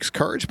 that takes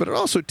courage, but it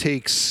also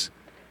takes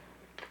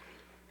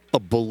a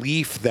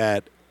belief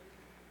that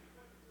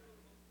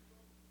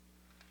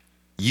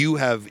you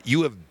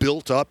have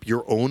built up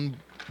your own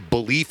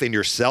belief in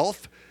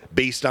yourself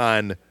based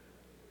on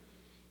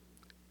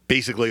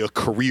basically a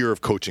career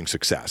of coaching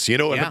success. You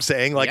know what I'm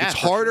saying? Like, it's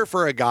harder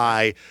for a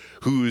guy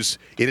who's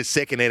in his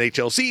second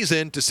NHL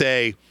season to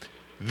say,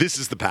 this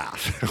is the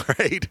path,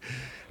 right?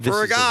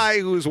 For a guy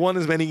who's won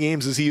as many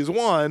games as he has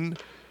won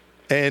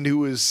and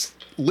who has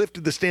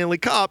lifted the Stanley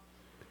Cup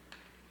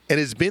and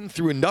has been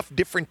through enough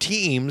different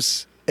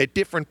teams at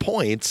different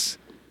points,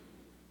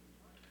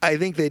 I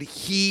think that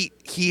he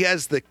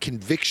has the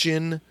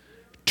conviction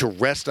to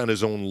rest on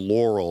his own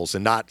laurels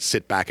and not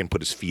sit back and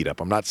put his feet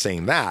up. I'm not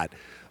saying that,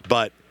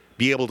 but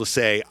be able to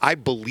say, I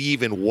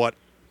believe in what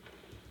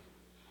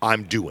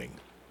I'm doing.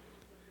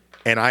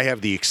 And I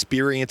have the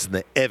experience and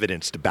the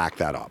evidence to back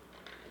that up.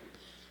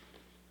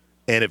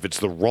 And if it's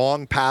the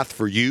wrong path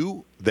for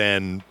you,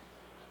 then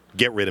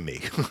get rid of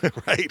me,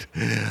 right?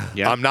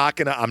 Yeah. I'm not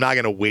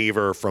gonna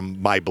waver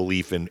from my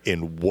belief in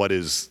what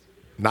is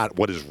not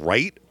what is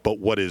right, but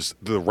what is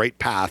the right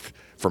path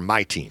for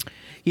my team.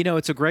 You know,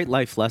 it's a great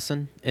life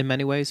lesson in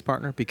many ways,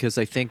 partner, because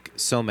I think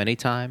so many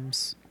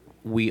times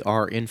we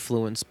are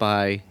influenced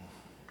by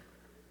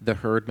the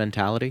herd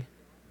mentality.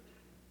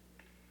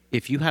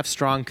 If you have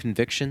strong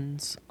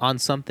convictions on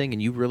something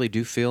and you really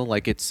do feel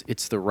like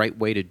it's the right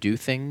way to do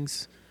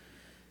things,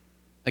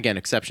 again,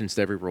 exceptions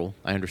to every rule,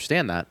 I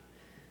understand that.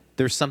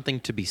 There's something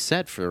to be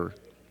said for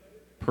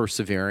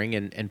persevering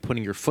and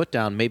putting your foot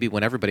down maybe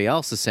when everybody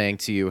else is saying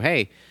to you,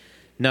 hey,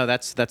 no,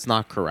 that's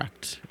not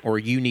correct, or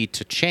you need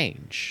to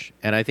change.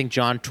 And I think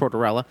John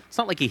Tortorella, it's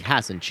not like he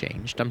hasn't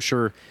changed. I'm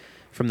sure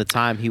from the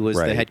time he was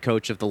the head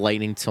coach of the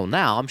Lightning till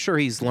now, I'm sure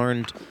he's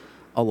learned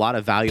a lot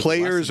of valuable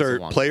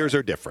lessons. Players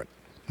are different.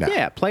 Now,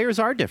 yeah, players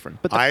are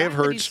different. But I have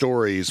heard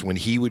stories when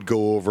he would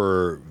go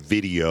over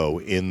video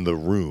in the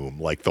room,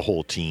 like the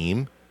whole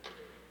team,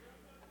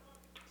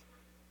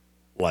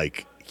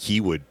 like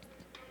you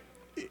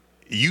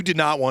did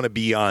not want to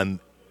be on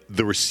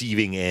the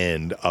receiving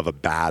end of a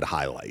bad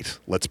highlight.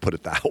 Let's put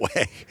it that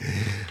way.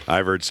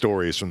 I've heard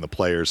stories from the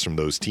players from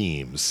those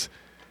teams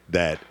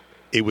that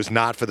it was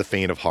not for the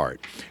faint of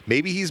heart.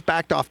 Maybe he's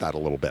backed off that a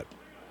little bit.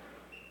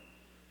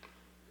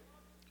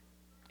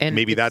 And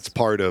maybe that's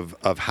part of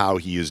how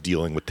he is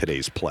dealing with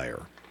today's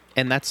player.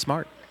 And that's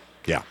smart.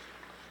 Yeah.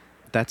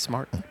 That's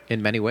smart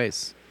in many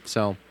ways.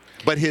 So,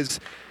 but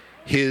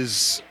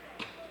his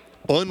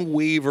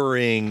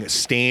unwavering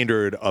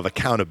standard of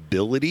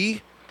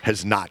accountability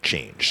has not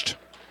changed.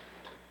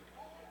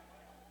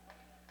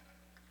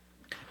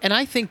 And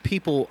I think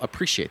people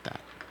appreciate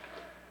that.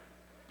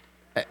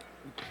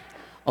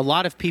 A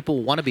lot of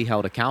people want to be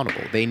held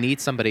accountable. They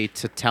need somebody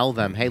to tell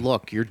them, hey,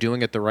 look, you're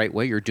doing it the right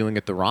way, you're doing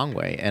it the wrong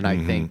way. And I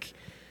think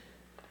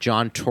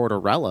John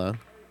Tortorella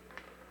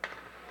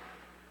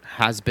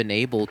has been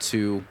able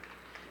to,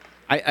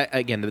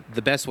 again,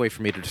 the best way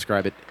for me to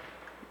describe it,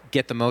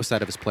 get the most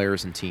out of his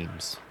players and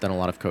teams than a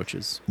lot of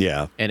coaches.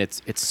 Yeah. And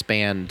it's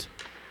spanned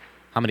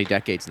how many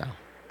decades now?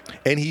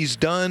 And he's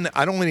done,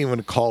 I don't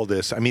even call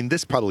this, I mean,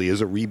 this probably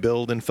is a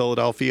rebuild in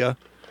Philadelphia.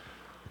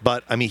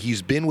 But, I mean,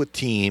 he's been with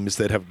teams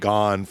that have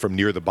gone from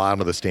near the bottom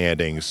of the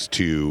standings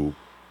to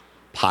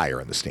higher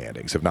in the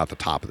standings, if not the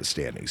top of the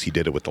standings. He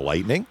did it with the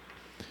Lightning.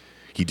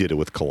 He did it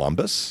with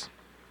Columbus.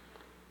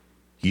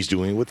 He's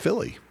doing it with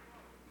Philly.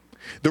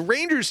 The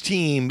Rangers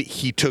team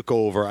he took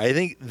over, I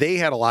think they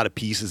had a lot of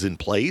pieces in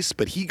place,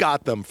 but he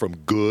got them from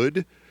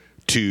good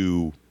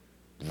to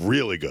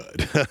really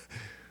good.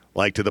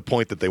 Like to the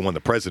point that they won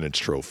the President's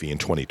Trophy in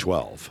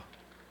 2012.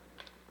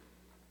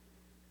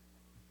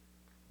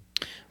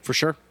 For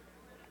sure.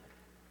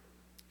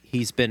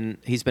 He's been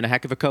a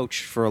heck of a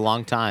coach for a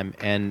long time,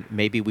 and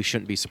maybe we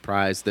shouldn't be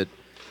surprised that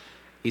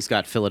he's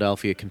got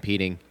Philadelphia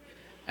competing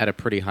at a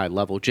pretty high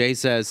level. Jay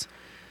says,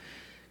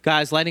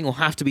 guys, Lightning will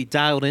have to be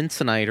dialed in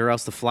tonight or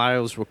else the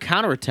Flyers will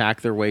counterattack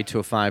their way to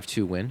a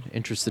 5-2 win.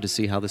 Interested to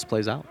see how this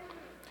plays out.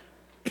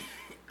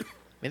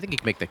 I think you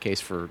can make that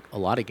case for a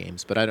lot of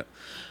games, but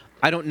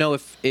I don't know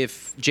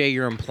if Jay,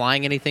 you're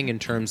implying anything in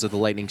terms of the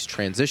Lightning's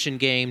transition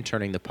game,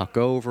 turning the puck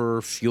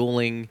over,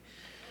 fueling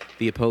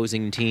the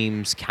opposing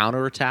team's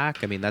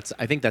counterattack. I mean,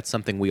 I think that's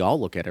something we all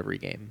look at every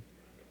game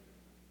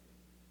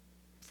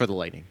for the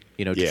Lightning.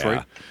 You know,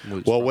 Detroit.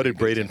 Well, what did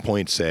Braden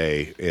Point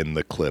say in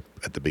the clip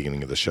at the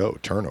beginning of the show?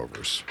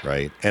 Turnovers,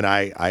 right? And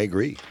I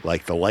agree.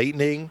 Like the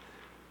Lightning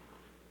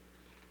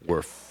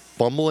were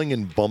fumbling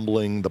and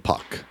bumbling the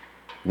puck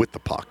with the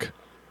puck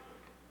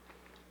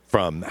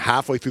from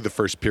halfway through the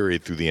first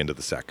period through the end of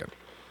the second.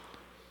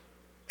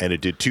 And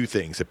it did two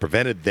things. It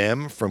prevented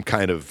them from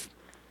kind of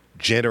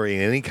generating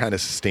any kind of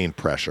sustained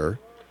pressure,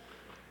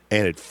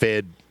 and it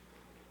fed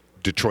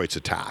Detroit's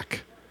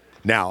attack.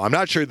 Now, I'm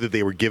not sure that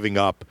they were giving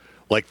up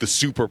like the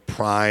super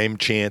prime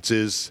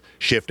chances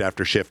shift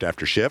after shift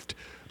after shift,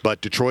 but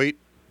Detroit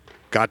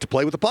got to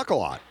play with the puck a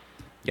lot.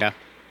 Yeah.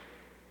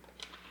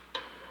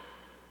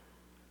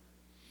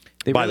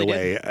 By the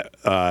way,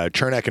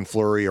 Chernak and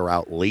Fleury are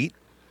out late,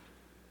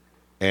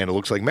 and it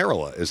looks like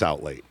Merilla is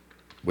out late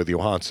with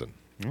Johansson.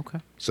 Okay.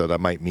 So that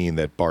might mean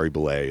that Barry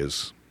Boulet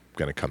is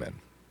going to come in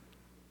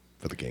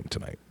for the game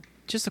tonight.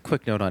 Just a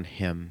quick note on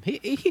him.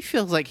 He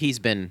feels like he's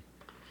been,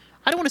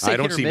 I don't want to say I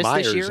don't hit or see miss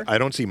Myers. this year. I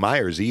don't see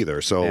Myers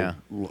either. So Yeah.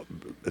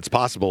 it's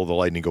possible the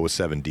Lightning go with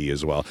 7D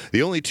as well.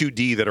 The only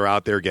 2D that are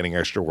out there getting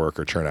extra work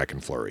are Chernak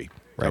and Fleury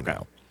right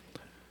now.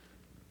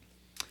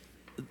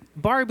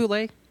 Barry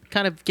Boulet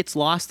kind of gets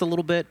lost a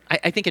little bit,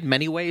 I think, in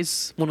many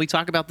ways when we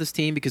talk about this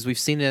team, because we've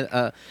seen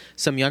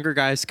some younger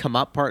guys come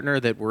up, partner,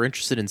 that we're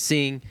interested in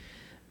seeing.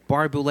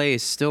 Barry Boulet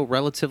is still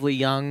relatively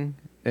young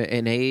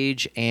in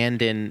age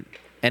and in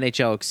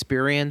NHL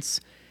experience.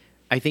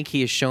 I think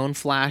he has shown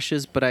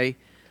flashes, but I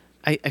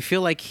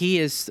feel like he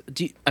is.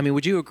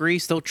 Would you agree?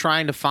 Still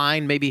trying to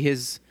find maybe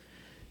his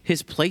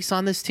place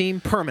on this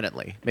team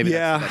permanently. Maybe.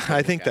 Yeah,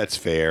 I think that's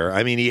fair.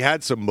 I mean, he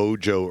had some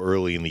mojo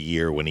early in the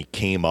year when he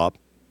came up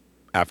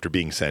after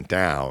being sent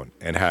down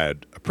and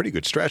had a pretty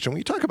good stretch. And when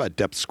you talk about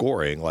depth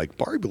scoring, like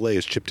Barry Boulet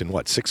has chipped in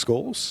 6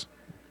 goals?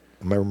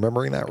 Am I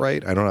remembering that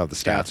right? I don't have the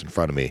stats in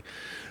front of me.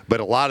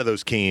 But a lot of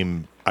those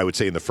came, I would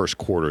say, in the first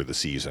quarter of the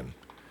season.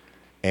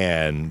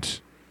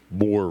 And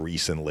more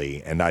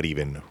recently, and not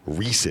even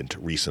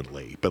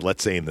recently, but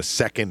let's say in the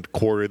second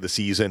quarter of the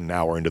season,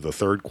 now we're into the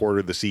third quarter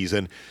of the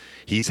season,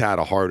 he's had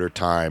a harder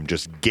time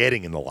just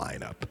getting in the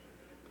lineup.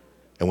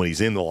 And when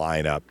he's in the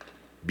lineup,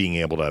 being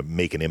able to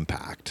make an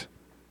impact.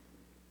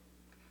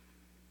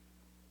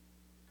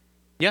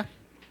 Yeah.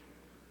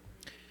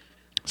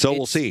 So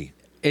we'll see.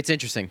 It's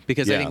interesting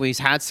because I think when he's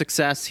had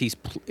success,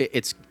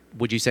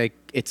 would you say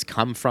it's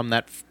come from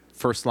that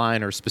first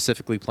line or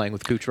specifically playing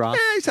with Kucherov?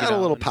 Yeah, he's had a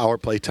little power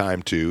play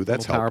time too.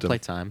 That's helped power play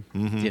time.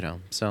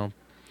 So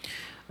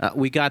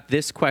we got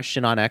this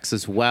question on X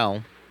as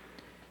well.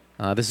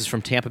 This is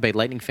from Tampa Bay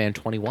Lightning fan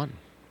 21.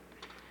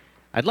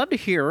 I'd love to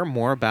hear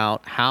more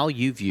about how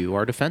you view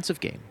our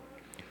defensive game.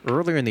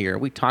 Earlier in the year,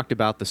 we talked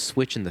about the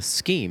switch in the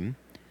scheme.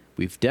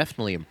 We've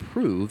definitely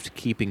improved,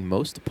 keeping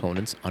most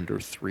opponents under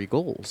 3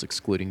 goals,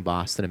 excluding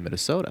Boston and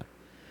Minnesota.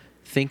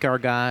 Think our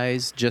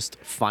guys just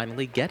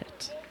finally get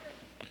it?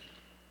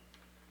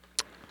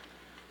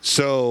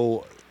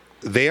 So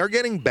they are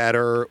getting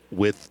better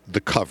with the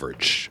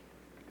coverage.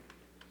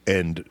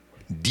 And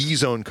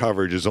D-zone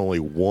coverage is only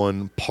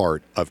one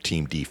part of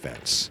team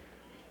defense.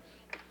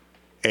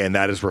 And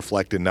that is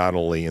reflected not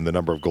only in the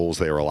number of goals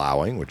they are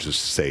allowing, which is,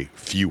 say,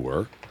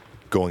 fewer,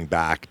 going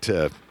back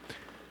to...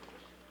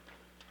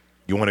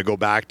 You want to go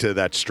back to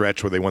that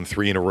stretch where they won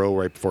 3 in a row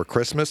right before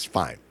Christmas?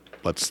 Fine.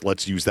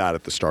 Let's use that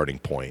at the starting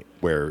point,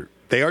 where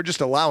they are just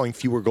allowing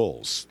fewer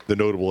goals. The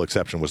notable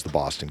exception was the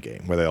Boston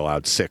game, where they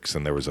allowed 6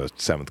 and there was a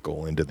 7th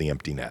goal into the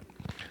empty net.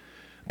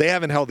 They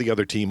haven't held the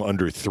other team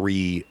under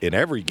 3 in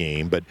every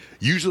game, but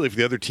usually if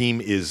the other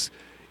team is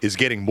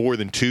getting more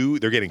than 2,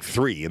 they're getting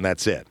 3, and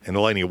that's it. And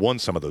the Lightning have won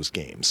some of those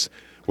games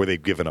where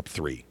they've given up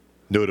 3,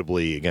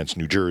 notably against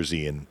New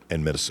Jersey and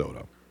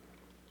Minnesota.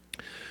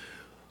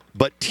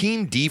 But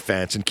team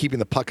defense and keeping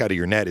the puck out of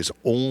your net is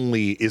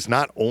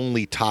not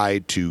only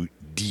tied to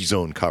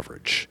D-zone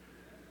coverage.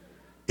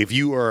 if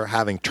you are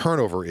having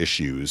turnover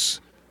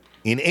issues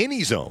in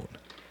any zone,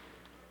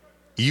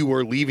 you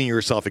are leaving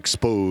yourself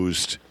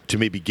exposed to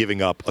maybe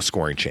giving up a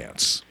scoring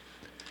chance.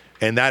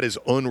 And that is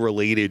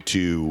unrelated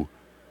to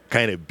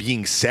kind of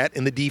being set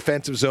in the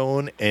defensive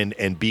zone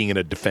and being in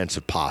a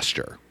defensive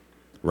posture,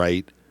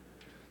 right?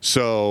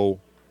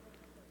 So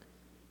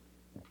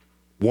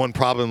one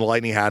problem the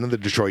Lightning had in the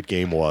Detroit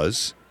game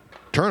was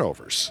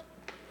turnovers.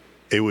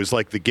 It was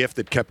like the gift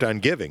that kept on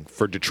giving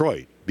for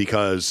Detroit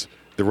because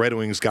the Red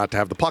Wings got to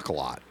have the puck a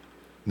lot.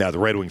 Now, the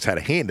Red Wings had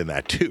a hand in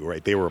that too,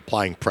 right? They were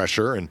applying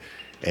pressure,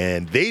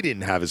 and they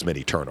didn't have as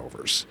many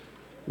turnovers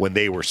when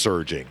they were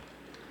surging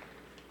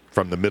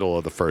from the middle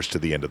of the first to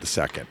the end of the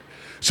second.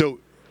 So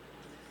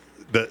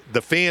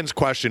the fans'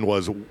 question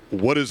was,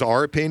 what is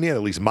our opinion,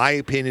 at least my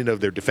opinion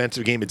of their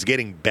defensive game? It's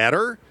getting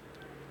better,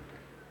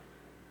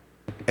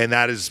 and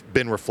that has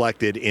been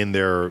reflected in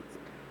their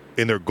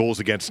goals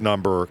against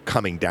number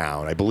coming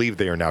down. I believe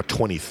they are now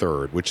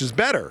 23rd, which is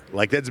better.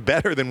 Like, that's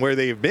better than where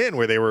they've been,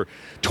 where they were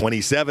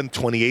 27th,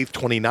 28th,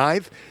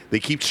 29th. They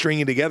keep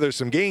stringing together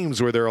some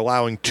games where they're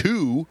allowing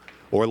 2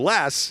 or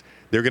less.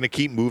 They're going to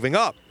keep moving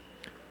up.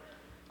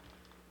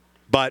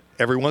 But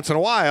every once in a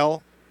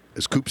while,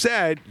 as Coop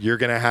said, you're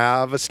going to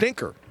have a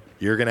stinker.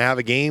 You're going to have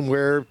a game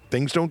where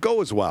things don't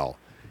go as well.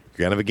 You're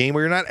going to have a game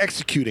where you're not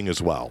executing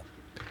as well.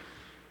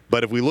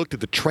 But if we looked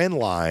at the trend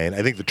line,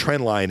 I think the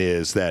trend line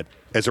is that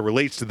as it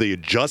relates to the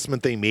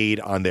adjustment they made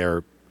on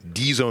their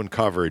D-zone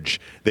coverage,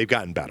 they've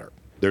gotten better.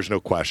 There's no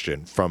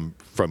question from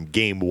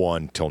game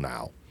one till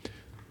now.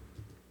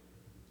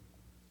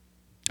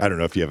 I don't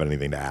know if you have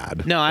anything to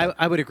add. No,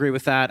 I would agree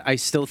with that. I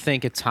still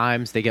think at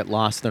times they get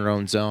lost in their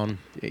own zone.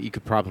 You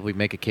could probably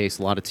make a case.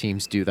 A lot of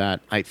teams do that.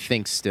 I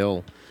think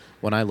still,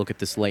 when I look at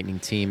this Lightning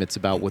team, it's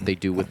about what they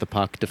do with the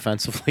puck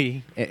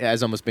defensively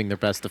as almost being their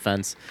best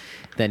defense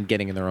than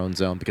getting in their own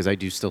zone, because I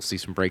do still see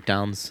some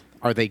breakdowns.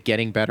 Are they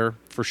getting better?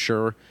 For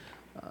sure.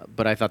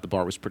 But I thought the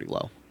bar was pretty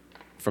low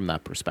from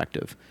that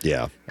perspective.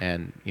 Yeah.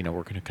 And,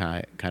 we're going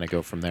to kind of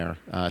go from there.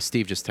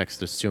 Steve just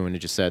texted us too, and he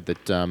just said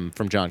that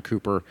from John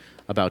Cooper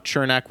about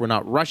Chernak, we're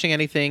not rushing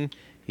anything.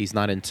 He's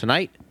not in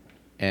tonight,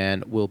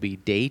 and will be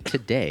day to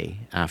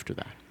day after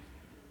that.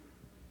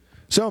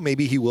 So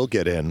maybe he will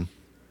get in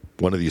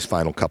one of these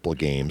final couple of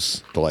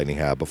games the Lightning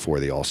have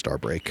before the All-Star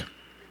break.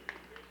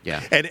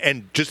 Yeah.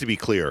 And just to be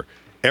clear,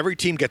 every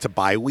team gets a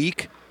bye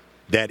week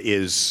that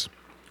is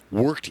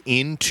worked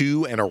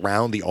into and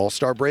around the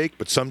All-Star break,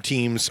 but some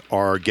teams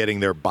are getting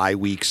their bye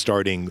week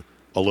starting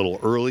a little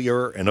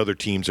earlier, and other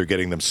teams are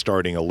getting them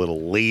starting a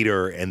little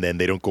later, and then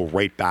they don't go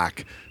right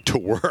back to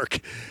work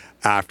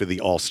after the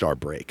All-Star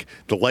break.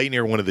 The Lightning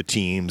are one of the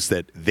teams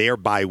that their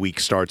bye week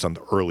starts on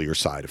the earlier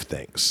side of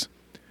things.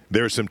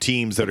 There are some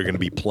teams that are going to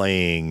be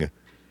playing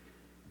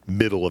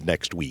middle of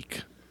next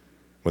week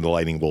when the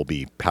Lightning will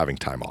be having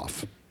time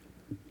off.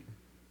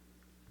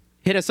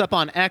 Hit us up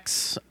on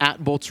X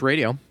at Bolts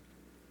Radio.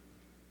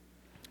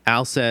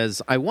 Al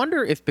says, I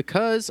wonder if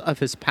because of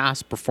his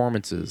past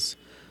performances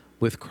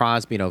with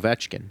Crosby and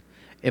Ovechkin,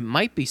 it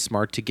might be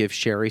smart to give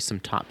Sherry some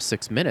top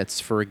 6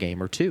 minutes for a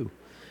game or two.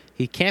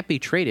 He can't be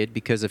traded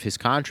because of his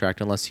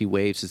contract unless he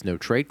waives his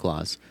no-trade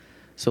clause.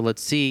 So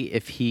let's see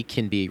if he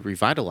can be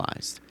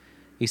revitalized.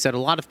 He said a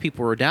lot of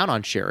people were down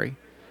on Sherry,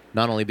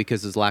 not only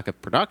because of his lack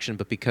of production,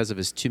 but because of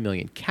his $2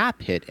 million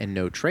cap hit and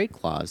no-trade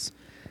clause,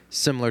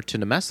 similar to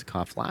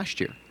Nemestikov last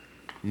year.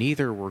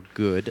 Neither were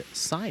good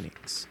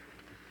signings.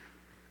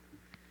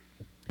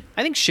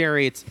 I think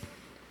Sherry,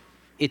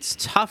 it's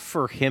tough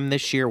for him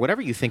this year,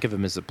 whatever you think of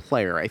him as a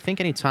player. I think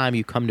anytime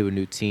you come to a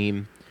new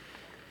team,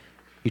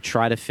 you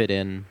try to fit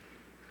in,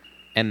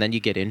 and then you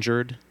get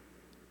injured.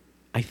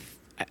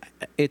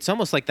 It's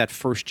almost like that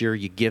first year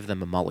you give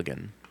them a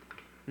mulligan.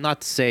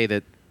 Not to say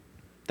that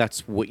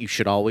that's what you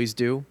should always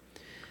do,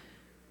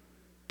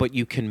 but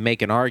you can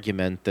make an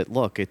argument that,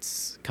 look,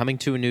 it's coming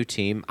to a new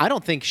team. I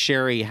don't think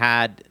Sherry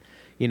had,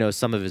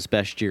 some of his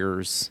best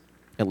years,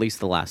 at least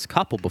the last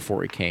couple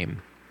before he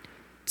came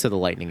to the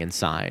Lightning and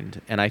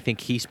signed. And I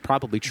think he's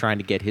probably trying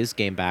to get his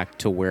game back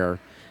to where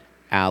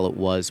Al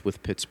was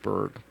with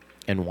Pittsburgh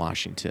and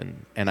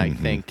Washington. And I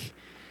think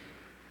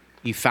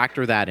you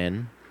factor that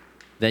in,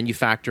 then you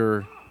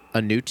factor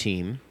a new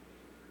team,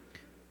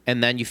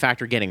 and then you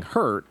factor getting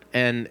hurt,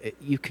 and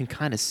you can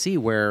kind of see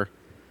where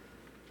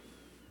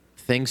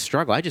things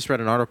struggle. I just read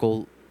an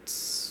article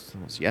it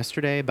was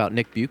yesterday about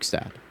Nick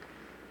Bukestad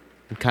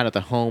and kind of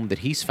the home that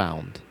he's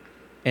found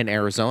in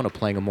Arizona,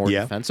 playing a more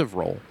defensive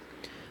role.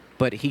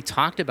 But he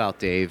talked about,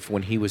 Dave,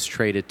 when he was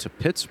traded to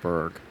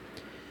Pittsburgh,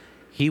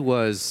 he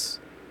was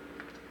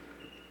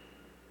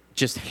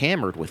just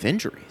hammered with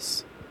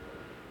injuries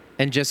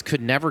and just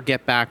could never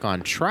get back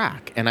on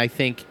track. And I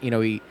think,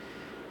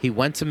 he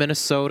went to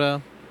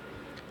Minnesota,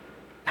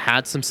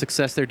 had some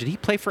success there. Did he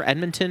play for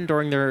Edmonton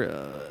during their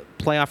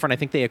playoff run? I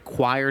think they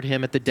acquired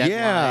him at the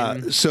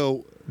deadline. Yeah,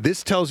 so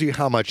this tells you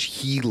how much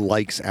he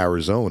likes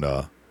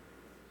Arizona.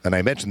 And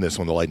I mentioned this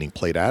when the Lightning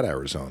played at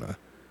Arizona.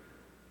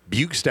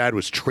 Bukestad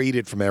was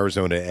traded from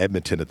Arizona to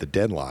Edmonton at the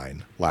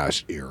deadline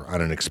last year on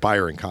an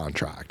expiring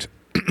contract.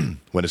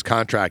 When his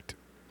contract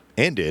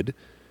ended,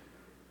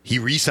 he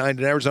re-signed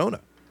in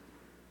Arizona.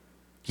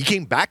 He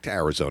came back to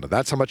Arizona.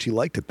 That's how much he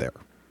liked it there.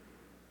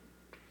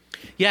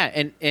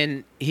 Yeah,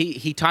 and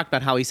he talked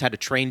about how he's had to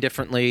train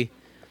differently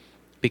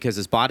because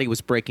his body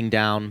was breaking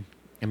down.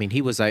 I mean,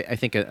 he was, I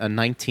think, a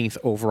 19th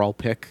overall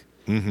pick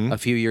a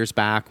few years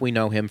back. We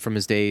know him from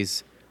his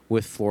days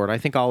with Florida. I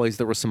think always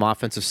there was some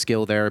offensive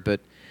skill there,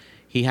 but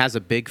he has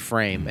a big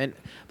frame. And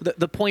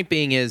the point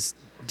being is,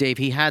 Dave,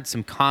 he had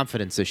some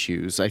confidence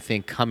issues, I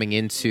think, coming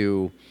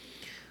into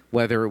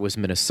whether it was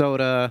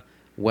Minnesota,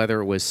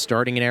 whether it was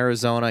starting in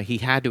Arizona. He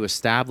had to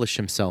establish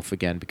himself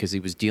again because he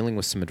was dealing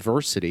with some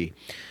adversity.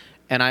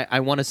 And I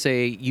want to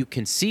say you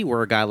can see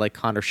where a guy like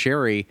Connor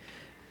Sherry,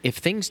 if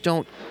things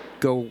don't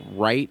go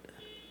right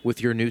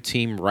with your new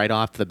team right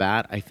off the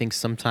bat, I think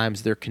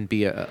sometimes there can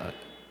be a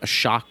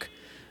shock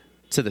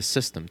to the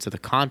system, to the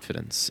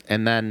confidence.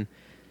 And then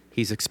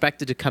he's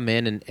expected to come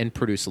in and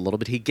produce a little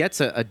bit. He gets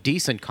a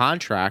decent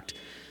contract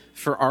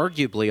for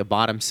arguably a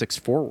bottom six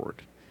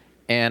forward.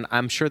 And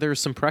I'm sure there's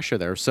some pressure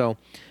there. So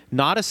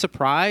not a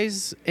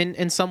surprise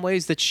in some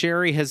ways that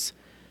Sherry has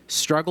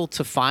struggled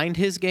to find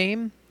his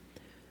game.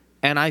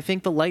 And I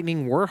think the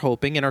Lightning were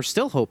hoping and are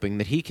still hoping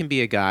that he can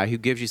be a guy who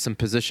gives you some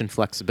position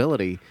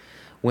flexibility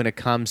when it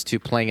comes to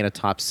playing in a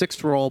top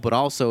six role, but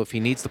also if he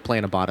needs to play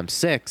in a bottom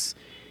six,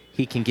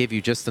 he can give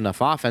you just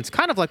enough offense,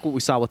 kind of like what we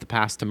saw with the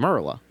pass to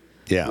Merla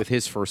with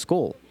his first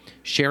goal.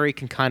 Sherry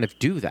can kind of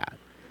do that.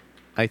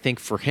 I think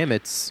for him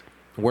it's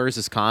where's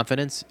his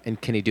confidence and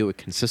can he do it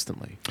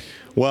consistently?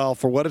 Well,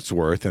 for what it's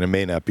worth, and it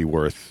may not be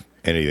worth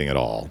anything at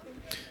all,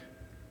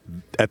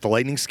 at the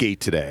Lightning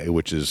skate today,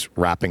 which is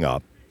wrapping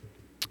up,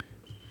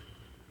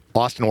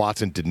 Austin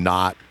Watson did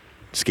not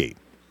skate.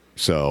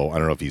 So I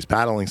don't know if he's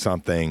battling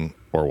something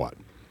or what.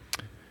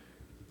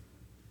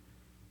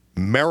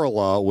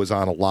 Merila was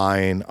on the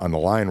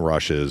line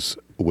rushes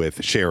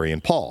with Sherry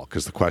and Paul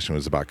because the question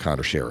was about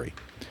Connor Sherry.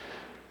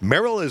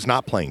 Merila is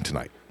not playing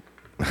tonight.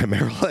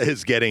 Merila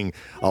is getting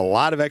a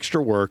lot of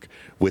extra work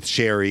with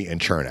Sherry and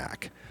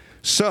Chernak.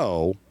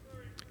 So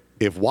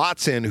if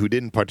Watson, who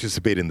didn't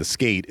participate in the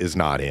skate, is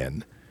not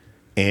in,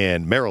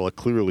 and Merila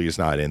clearly is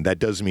not in, that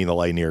does mean the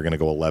Lightning are going to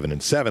go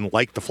 11-7,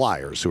 like the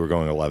Flyers, who are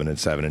going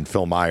 11-7, and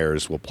Phil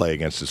Myers will play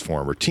against his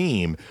former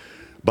team.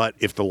 But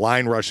if the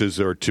line rushes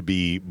are to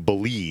be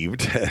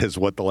believed as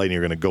what the Lightning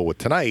are going to go with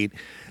tonight,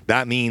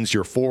 that means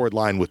your forward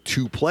line with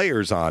two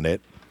players on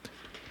it,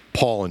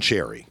 Paul and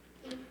Sherry.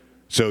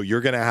 So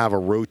you're going to have a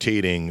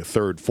rotating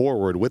third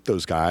forward with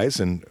those guys.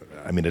 And,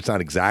 I mean, it's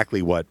not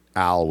exactly what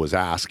Al was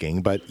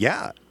asking, but,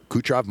 yeah,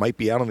 Kucherov might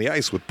be out on the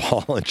ice with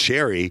Paul and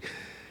Sherry,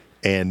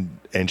 and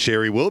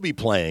Sherry will be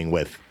playing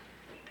with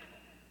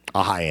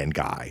a high-end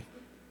guy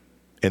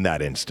in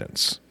that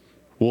instance.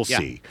 We'll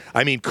see.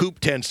 I mean, Coop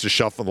tends to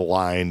shuffle the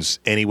lines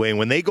anyway. And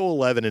when they go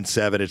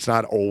 11-7, it's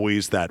not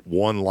always that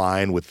one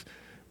line with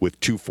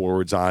two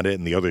forwards on it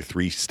and the other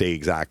three stay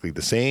exactly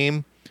the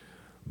same.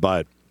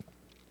 But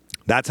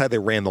that's how they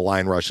ran the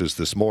line rushes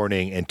this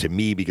morning. And to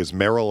me, because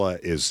Merila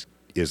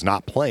is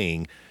not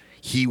playing,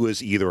 he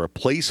was either a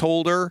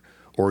placeholder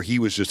or he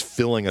was just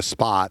filling a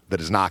spot that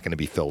is not going to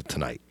be filled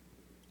tonight.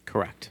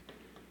 Correct.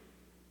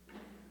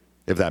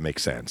 If that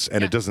makes sense.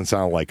 And it doesn't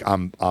sound like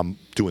I'm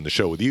doing the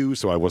show with you,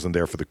 so I wasn't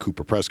there for the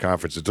Cooper press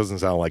conference. It doesn't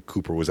sound like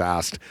Cooper was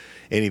asked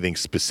anything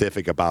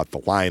specific about the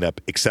lineup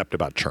except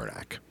about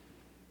Chernak.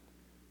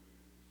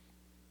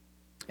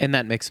 And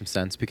that makes some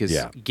sense because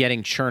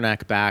getting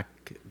Chernak back,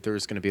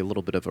 there's going to be a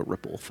little bit of a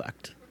ripple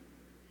effect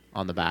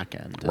on the back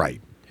end.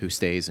 Right. Who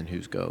stays and who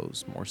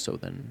goes more so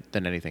than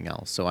anything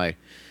else. So I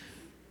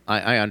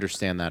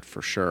understand that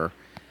for sure.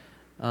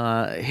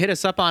 Hit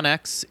us up on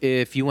X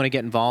if you want to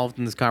get involved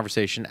in this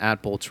conversation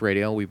at Bolts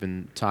Radio. We've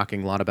been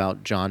talking a lot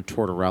about John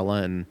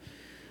Tortorella, and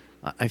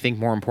I think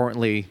more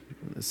importantly,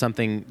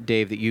 something,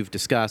 Dave, that you've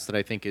discussed that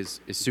I think is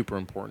super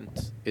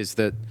important is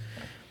that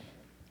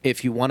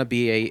if you want to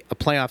be a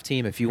playoff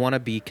team, if you want to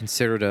be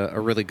considered a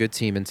really good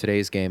team in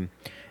today's game,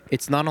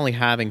 it's not only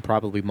having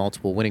probably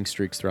multiple winning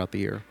streaks throughout the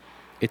year,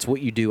 it's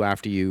what you do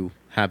after you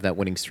have that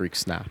winning streak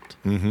snapped.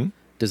 Mm-hmm.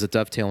 Does it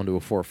dovetail into a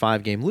 4 or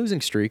 5 game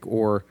losing streak,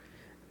 or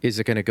is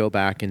it going to go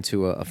back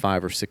into a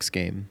 5 or 6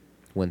 game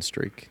win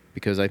streak?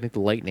 Because I think the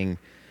Lightning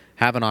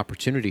have an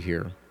opportunity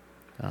here.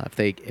 If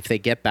they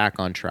get back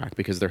on track,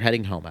 because they're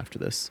heading home after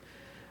this,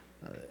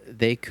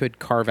 they could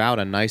carve out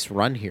a nice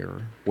run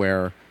here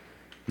where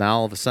now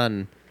all of a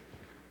sudden,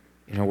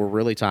 we're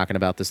really talking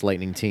about this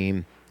Lightning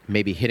team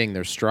maybe hitting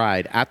their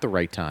stride at the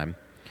right time.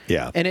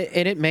 Yeah. And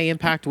it may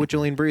impact what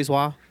Julien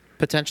Brisebois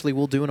potentially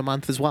will do in a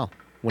month as well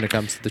when it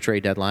comes to the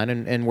trade deadline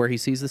and where he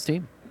sees this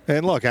team.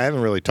 And look, I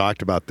haven't really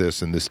talked about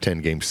this in this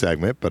 10-game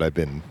segment, but I've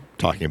been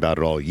talking about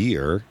it all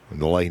year.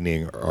 The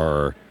Lightning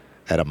are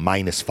at a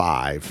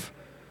 -5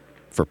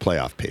 for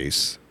playoff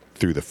pace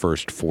through the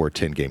first 4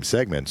 10-game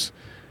segments.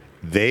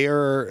 They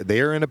are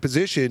in a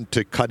position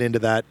to cut into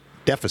that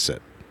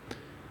deficit.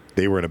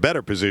 They were in a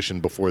better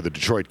position before the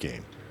Detroit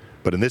game.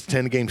 But in this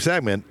 10-game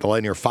segment, the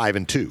Lightning are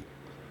 5-2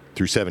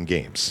 through 7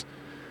 games.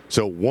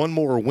 So one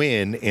more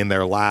win in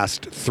their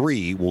last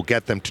 3 will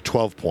get them to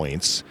 12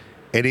 points.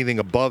 Anything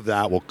above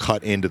that will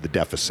cut into the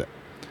deficit.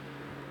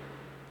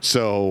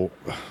 So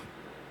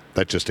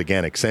that just,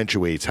 again,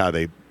 accentuates how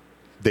they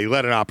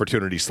let an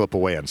opportunity slip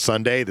away on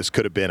Sunday. This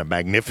could have been a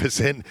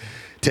magnificent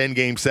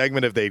 10-game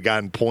segment if they'd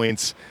gotten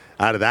points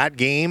out of that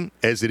game.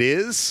 As it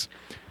is,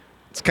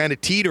 it's kind of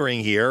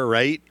teetering here,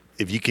 right?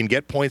 If you can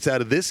get points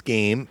out of this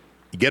game,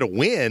 you get a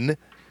win,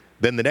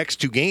 then the next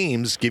 2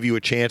 games give you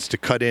a chance to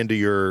cut into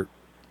your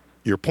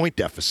point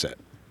deficit.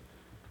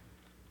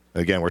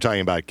 Again, we're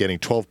talking about getting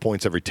 12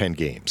 points every 10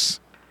 games.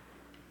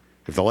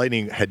 If the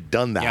Lightning had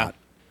done that,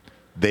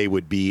 they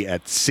would be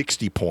at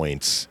 60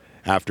 points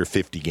after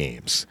 50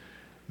 games.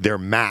 Their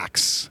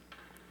max,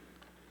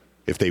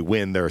 if they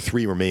win their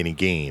 3 remaining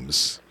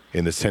games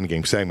in this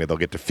 10-game segment, they'll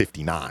get to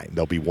 59.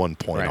 They'll be 1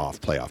 point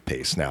off playoff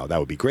pace. Now, that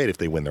would be great if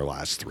they win their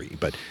last 3.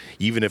 But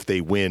even if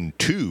they win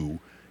 2,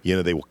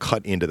 they will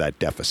cut into that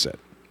deficit,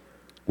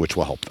 which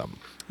will help them.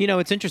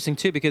 It's interesting,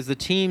 too, because the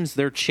teams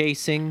they're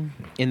chasing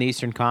in the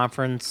Eastern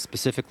Conference,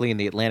 specifically in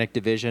the Atlantic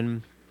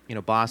Division,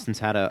 Boston's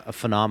had a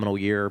phenomenal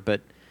year,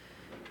 but,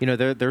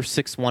 they're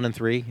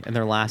 6-1-3 in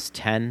their last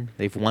 10.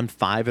 They've won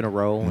 5 in a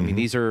row. Mm-hmm. I mean,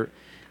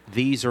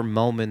 these are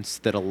moments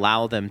that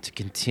allow them to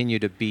continue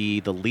to be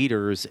the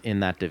leaders in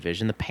that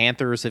division. The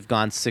Panthers have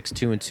gone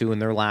 6-2-2 in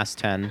their last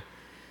 10.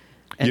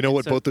 And,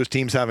 what both those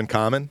teams have in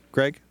common,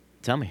 Greg?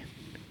 Tell me.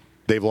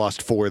 They've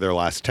lost 4 of their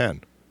last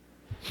 10.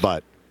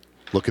 But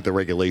look at the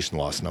regulation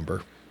loss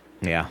number.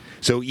 Yeah.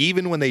 So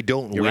even when they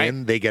don't win,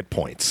 right. They get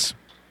points.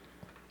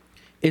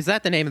 Is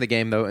that the name of the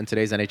game, though, in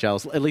today's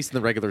NHL, at least in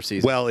the regular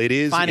season? Well, it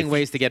is. Finding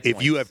ways to get points.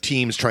 If you have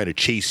teams trying to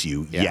chase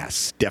you,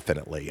 yes,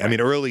 definitely. Right. I mean,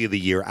 early in the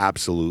year,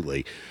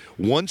 absolutely.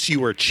 Once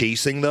you are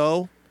chasing,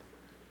 though,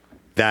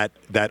 that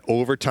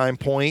overtime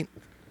point,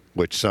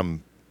 which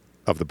some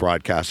of the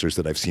broadcasters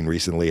that I've seen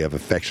recently have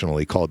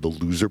affectionately called the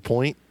loser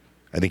point.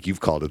 I think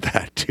you've called it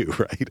that too,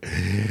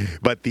 right?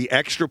 But the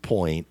extra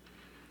point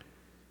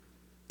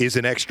is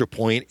an extra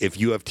point if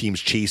you have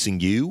teams chasing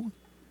you.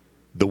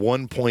 The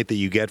 1 point that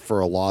you get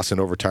for a loss in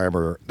overtime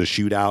or the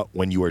shootout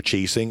when you are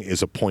chasing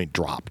is a point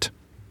dropped.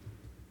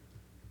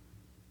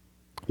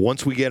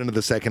 Once we get into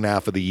the second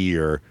half of the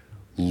year,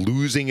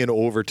 losing in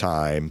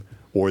overtime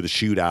or the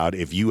shootout,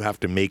 if you have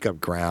to make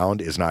up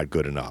ground, is not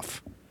good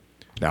enough.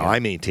 Now, I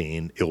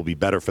maintain it will be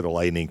better for the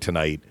Lightning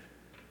tonight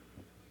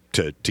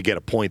to get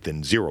a point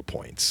than 0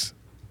 points.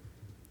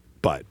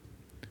 But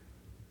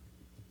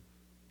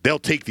they'll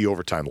take the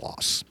overtime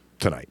loss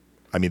tonight.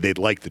 I mean, they'd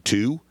like the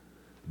 2.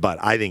 But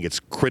I think it's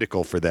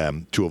critical for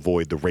them to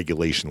avoid the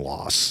regulation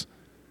loss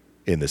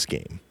in this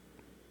game.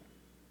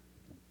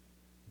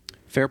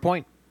 Fair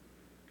point.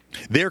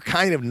 They're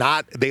kind of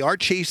not. They are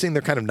chasing.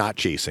 They're kind of not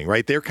chasing,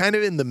 right? They're kind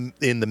of in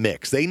the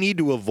mix. They need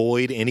to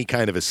avoid any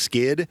kind of a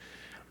skid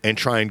and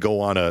try and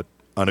go on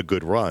a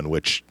good run,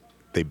 which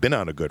they've been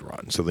on a good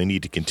run. So they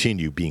need to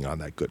continue being on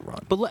that good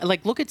run. But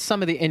look at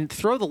some of and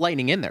throw the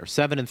Lightning in there,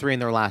 7-3 in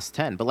their last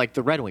 10. But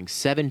the Red Wings,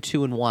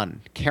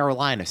 7-2-1.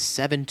 Carolina,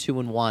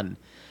 7-2-1.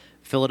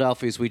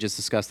 Philadelphia, as we just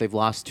discussed, they've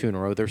lost 2 in a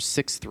row. They're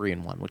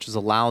 6-3-1, which has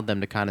allowed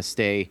them to kind of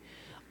stay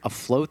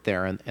afloat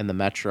there in the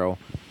Metro.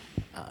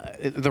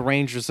 The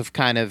Rangers have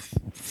kind of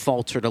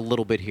faltered a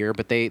little bit here,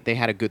 but they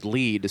had a good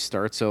lead to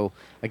start. So,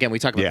 again, we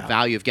talk about the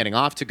value of getting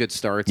off to good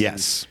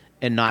starts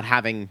and not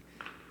having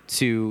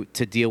to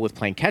deal with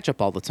playing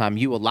catch-up all the time.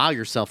 You allow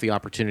yourself the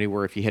opportunity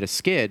where if you hit a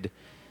skid,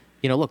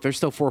 look, they're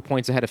still 4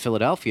 points ahead of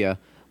Philadelphia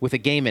with a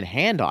game in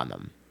hand on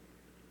them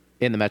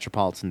in the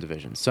Metropolitan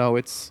Division. So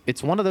it's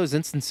one of those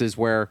instances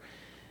where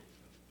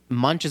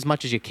munch as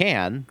much as you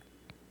can,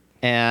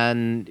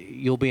 and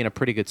you'll be in a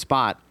pretty good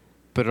spot.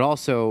 But it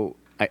also,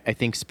 I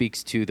think,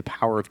 speaks to the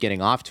power of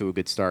getting off to a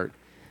good start,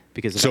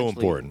 because so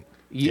important.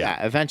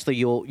 Eventually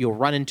you'll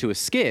run into a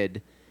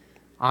skid.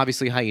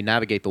 Obviously, how you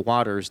navigate the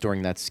waters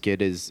during that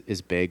skid is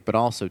big, but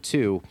also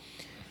too,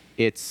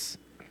 it's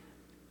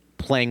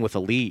playing with a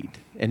lead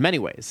in many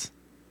ways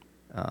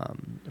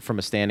from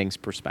a standings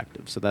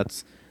perspective. So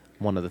that's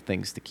one of the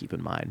things to keep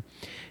in mind.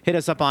 Hit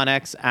us up on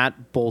X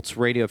at Bolts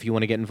Radio if you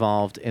want to get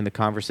involved in the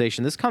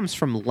conversation. This comes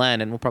from Len,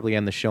 and we'll probably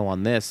end the show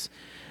on this.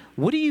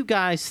 What do you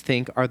guys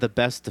think are the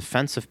best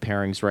defensive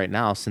pairings right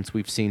now, since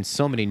we've seen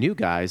so many new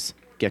guys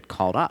get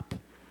called up?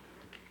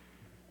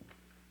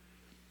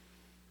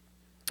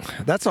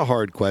 That's a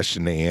hard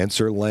question to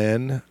answer,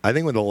 Len. I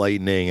think with the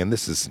Lightning, and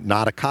this is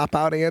not a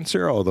cop-out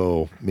answer,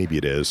 although maybe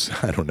it is,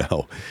 I don't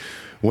know.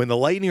 When the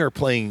Lightning are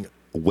playing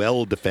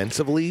well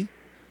defensively,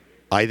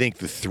 I think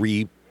the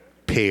 3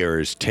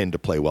 pairs tend to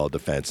play well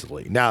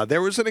defensively. Now,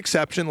 there was an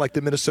exception, like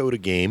the Minnesota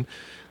game.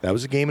 That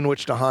was a game in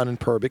which DeHaan and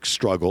Perbix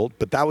struggled,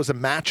 but that was a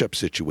matchup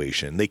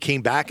situation. They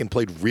came back and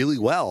played really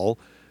well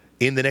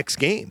in the next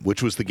game,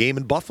 which was the game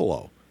in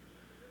Buffalo.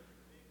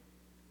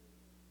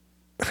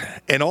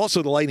 And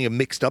also the Lightning have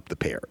mixed up the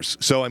pairs.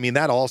 So, I mean,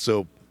 that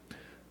also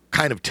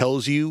kind of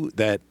tells you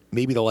that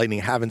maybe the Lightning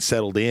haven't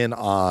settled in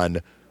on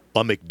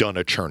a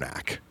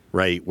McDonough-Chernak,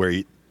 right,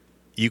 where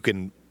you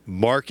can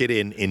mark it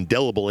in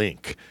indelible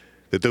ink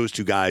that those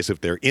 2 guys,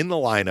 if they're in the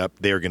lineup,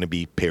 they're going to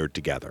be paired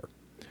together.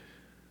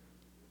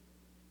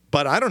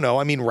 But I don't know.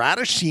 I mean,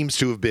 Radish seems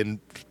to have been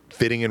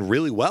fitting in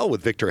really well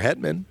with Victor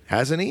Hedman,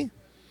 hasn't he?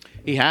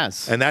 He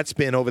has. And that's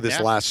been over this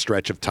last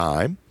stretch of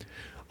time.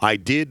 I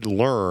did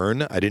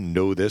learn, I didn't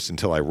know this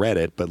until I read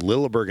it, but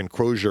Lilleberg and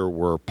Crozier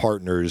were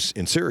partners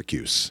in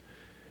Syracuse.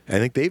 I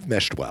think they've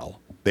meshed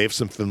well. They have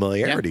some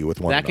familiarity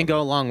with one another. That can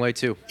go a long way,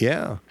 too.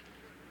 Yeah.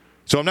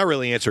 So I'm not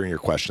really answering your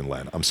question,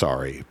 Len. I'm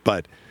sorry.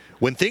 But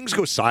when things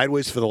go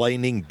sideways for the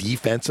Lightning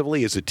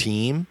defensively as a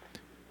team,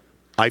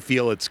 I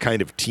feel it's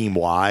kind of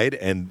team-wide,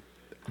 and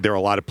there are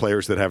a lot of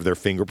players that have their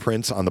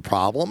fingerprints on the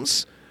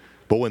problems.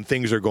 But when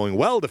things are going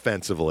well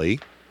defensively,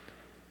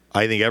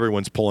 I think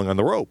everyone's pulling on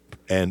the rope,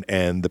 and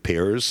the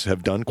pairs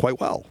have done quite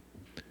well.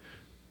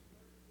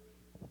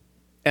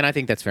 And I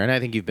think that's fair, and I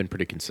think you've been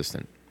pretty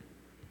consistent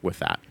with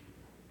that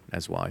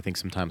as well. I think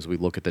sometimes we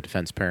look at the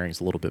defense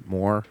pairings a little bit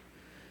more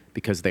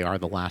because they are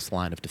the last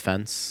line of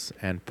defense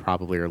and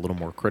probably are a little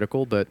more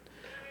critical. But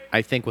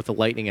I think with the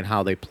Lightning and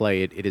how they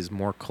play, it is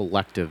more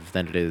collective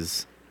than it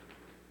is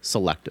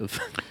selective.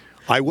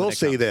 I will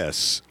say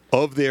this.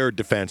 Of their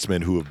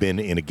defensemen who have been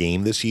in a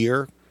game this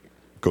year,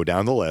 go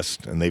down the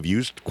list, and they've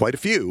used quite a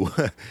few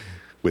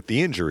with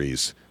the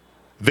injuries,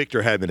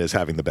 Victor Hedman is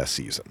having the best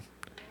season.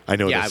 I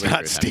know that's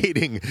not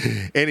stating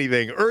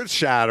anything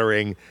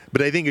earth-shattering,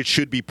 but I think it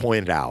should be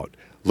pointed out.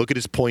 Look at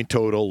his point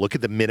total. Look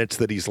at the minutes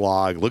that he's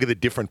logged. Look at the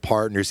different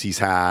partners he's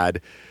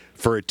had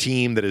for a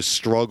team that has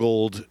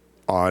struggled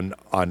on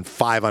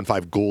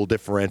 5-on-5 goal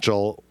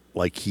differential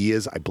like he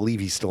is. I believe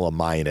he's still a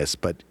minus,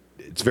 but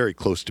it's very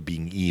close to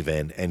being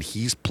even, and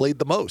he's played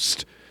the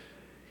most.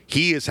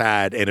 He has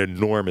had an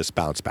enormous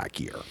bounce-back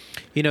year.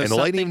 You know, and the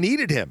Lightning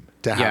needed him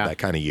to have that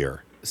kind of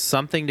year.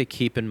 Something to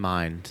keep in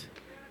mind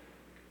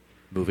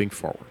moving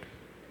forward.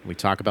 We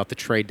talk about the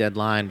trade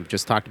deadline. We've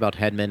just talked about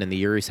Hedman and the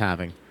year he's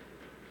having.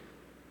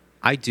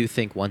 I do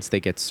think once they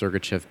get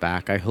Sergachev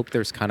back, I hope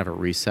there's kind of a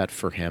reset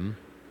for him.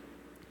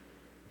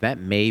 That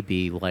may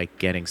be like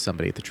getting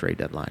somebody at the trade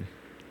deadline.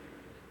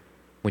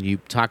 When you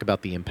talk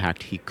about the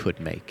impact he could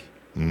make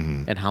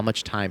and how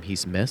much time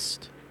he's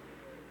missed,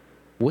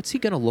 what's he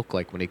going to look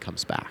like when he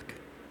comes back?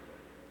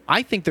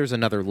 I think there's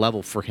another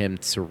level for him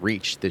to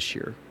reach this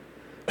year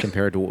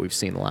compared to what we've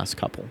seen the last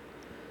couple.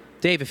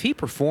 Dave, if he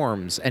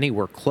performs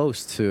anywhere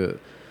close to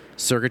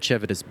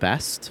Sergachev at his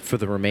best for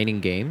the remaining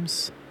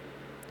games,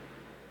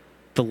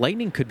 the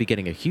Lightning could be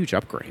getting a huge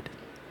upgrade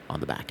on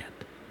the back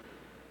end.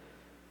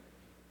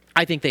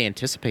 I think they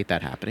anticipate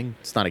that happening.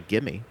 It's not a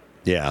gimme.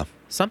 Yeah.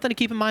 Something to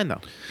keep in mind,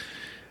 though.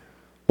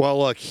 Well,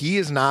 look, he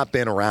has not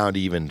been around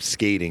even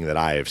skating that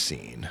I have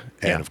seen.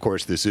 And, of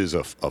course, this is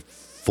a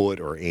foot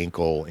or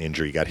ankle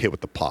injury. He got hit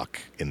with the puck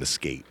in the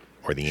skate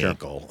or the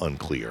ankle,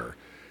 unclear.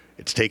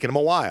 It's taken him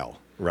a while,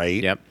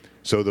 right? Yep.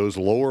 So those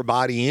lower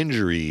body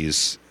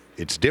injuries,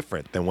 it's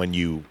different than when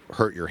you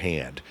hurt your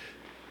hand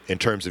in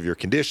terms of your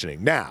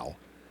conditioning. Now,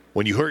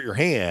 when you hurt your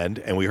hand,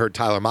 and we heard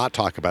Tyler Mott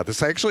talk about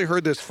this, I actually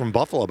heard this from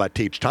Buffalo about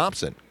Tage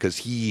Thompson because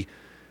he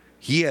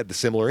had the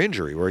similar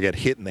injury where he got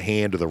hit in the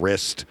hand or the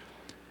wrist,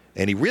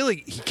 and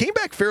he came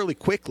back fairly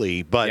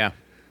quickly, but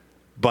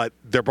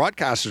their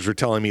broadcasters were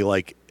telling me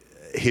like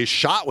his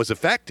shot was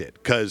affected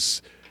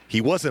because he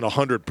wasn't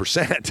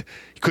 100%.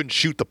 He couldn't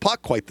shoot the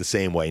puck quite the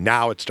same way.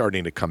 Now it's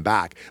starting to come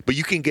back, but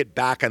you can get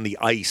back on the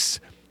ice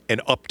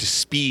and up to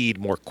speed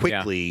more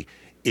quickly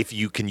if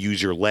you can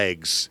use your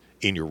legs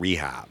in your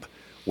rehab.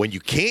 When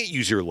you can't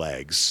use your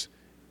legs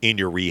in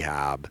your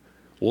rehab,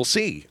 we'll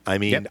see. I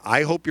mean,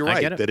 I hope you're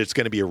right that it's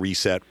going to be a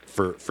reset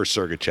for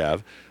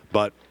Sergachev,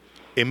 but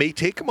it may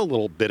take him a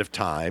little bit of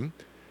time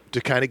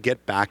to kind of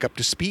get back up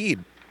to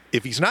speed.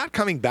 If he's not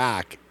coming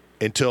back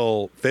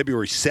until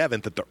February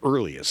 7th at the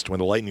earliest, when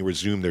the Lightning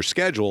resume their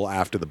schedule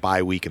after the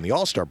bye week and the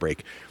All-Star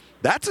break,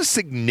 that's a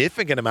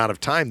significant amount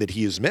of time that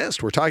he has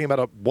missed. We're talking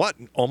about,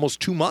 almost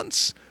 2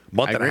 months,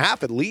 month and a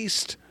half at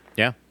least.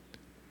 Yeah.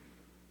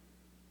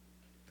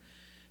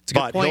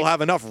 But he'll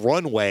have enough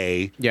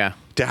runway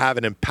to have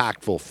an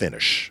impactful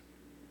finish.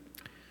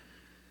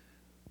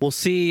 We'll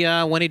see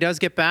when he does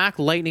get back.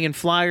 Lightning and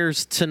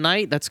Flyers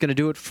tonight. That's going to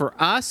do it for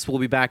us. We'll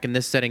be back in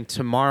this setting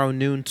tomorrow,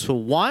 noon to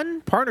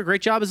 1. Partner,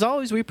 great job as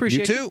always. We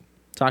appreciate it. You too.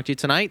 Talk to you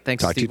tonight.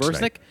 Thanks to Steve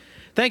Versnick.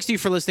 Thanks to you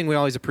for listening. We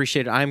always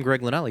appreciate it. I'm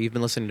Greg Linnelli. You've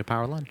been listening to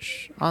Power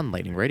Lunch on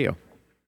Lightning Radio.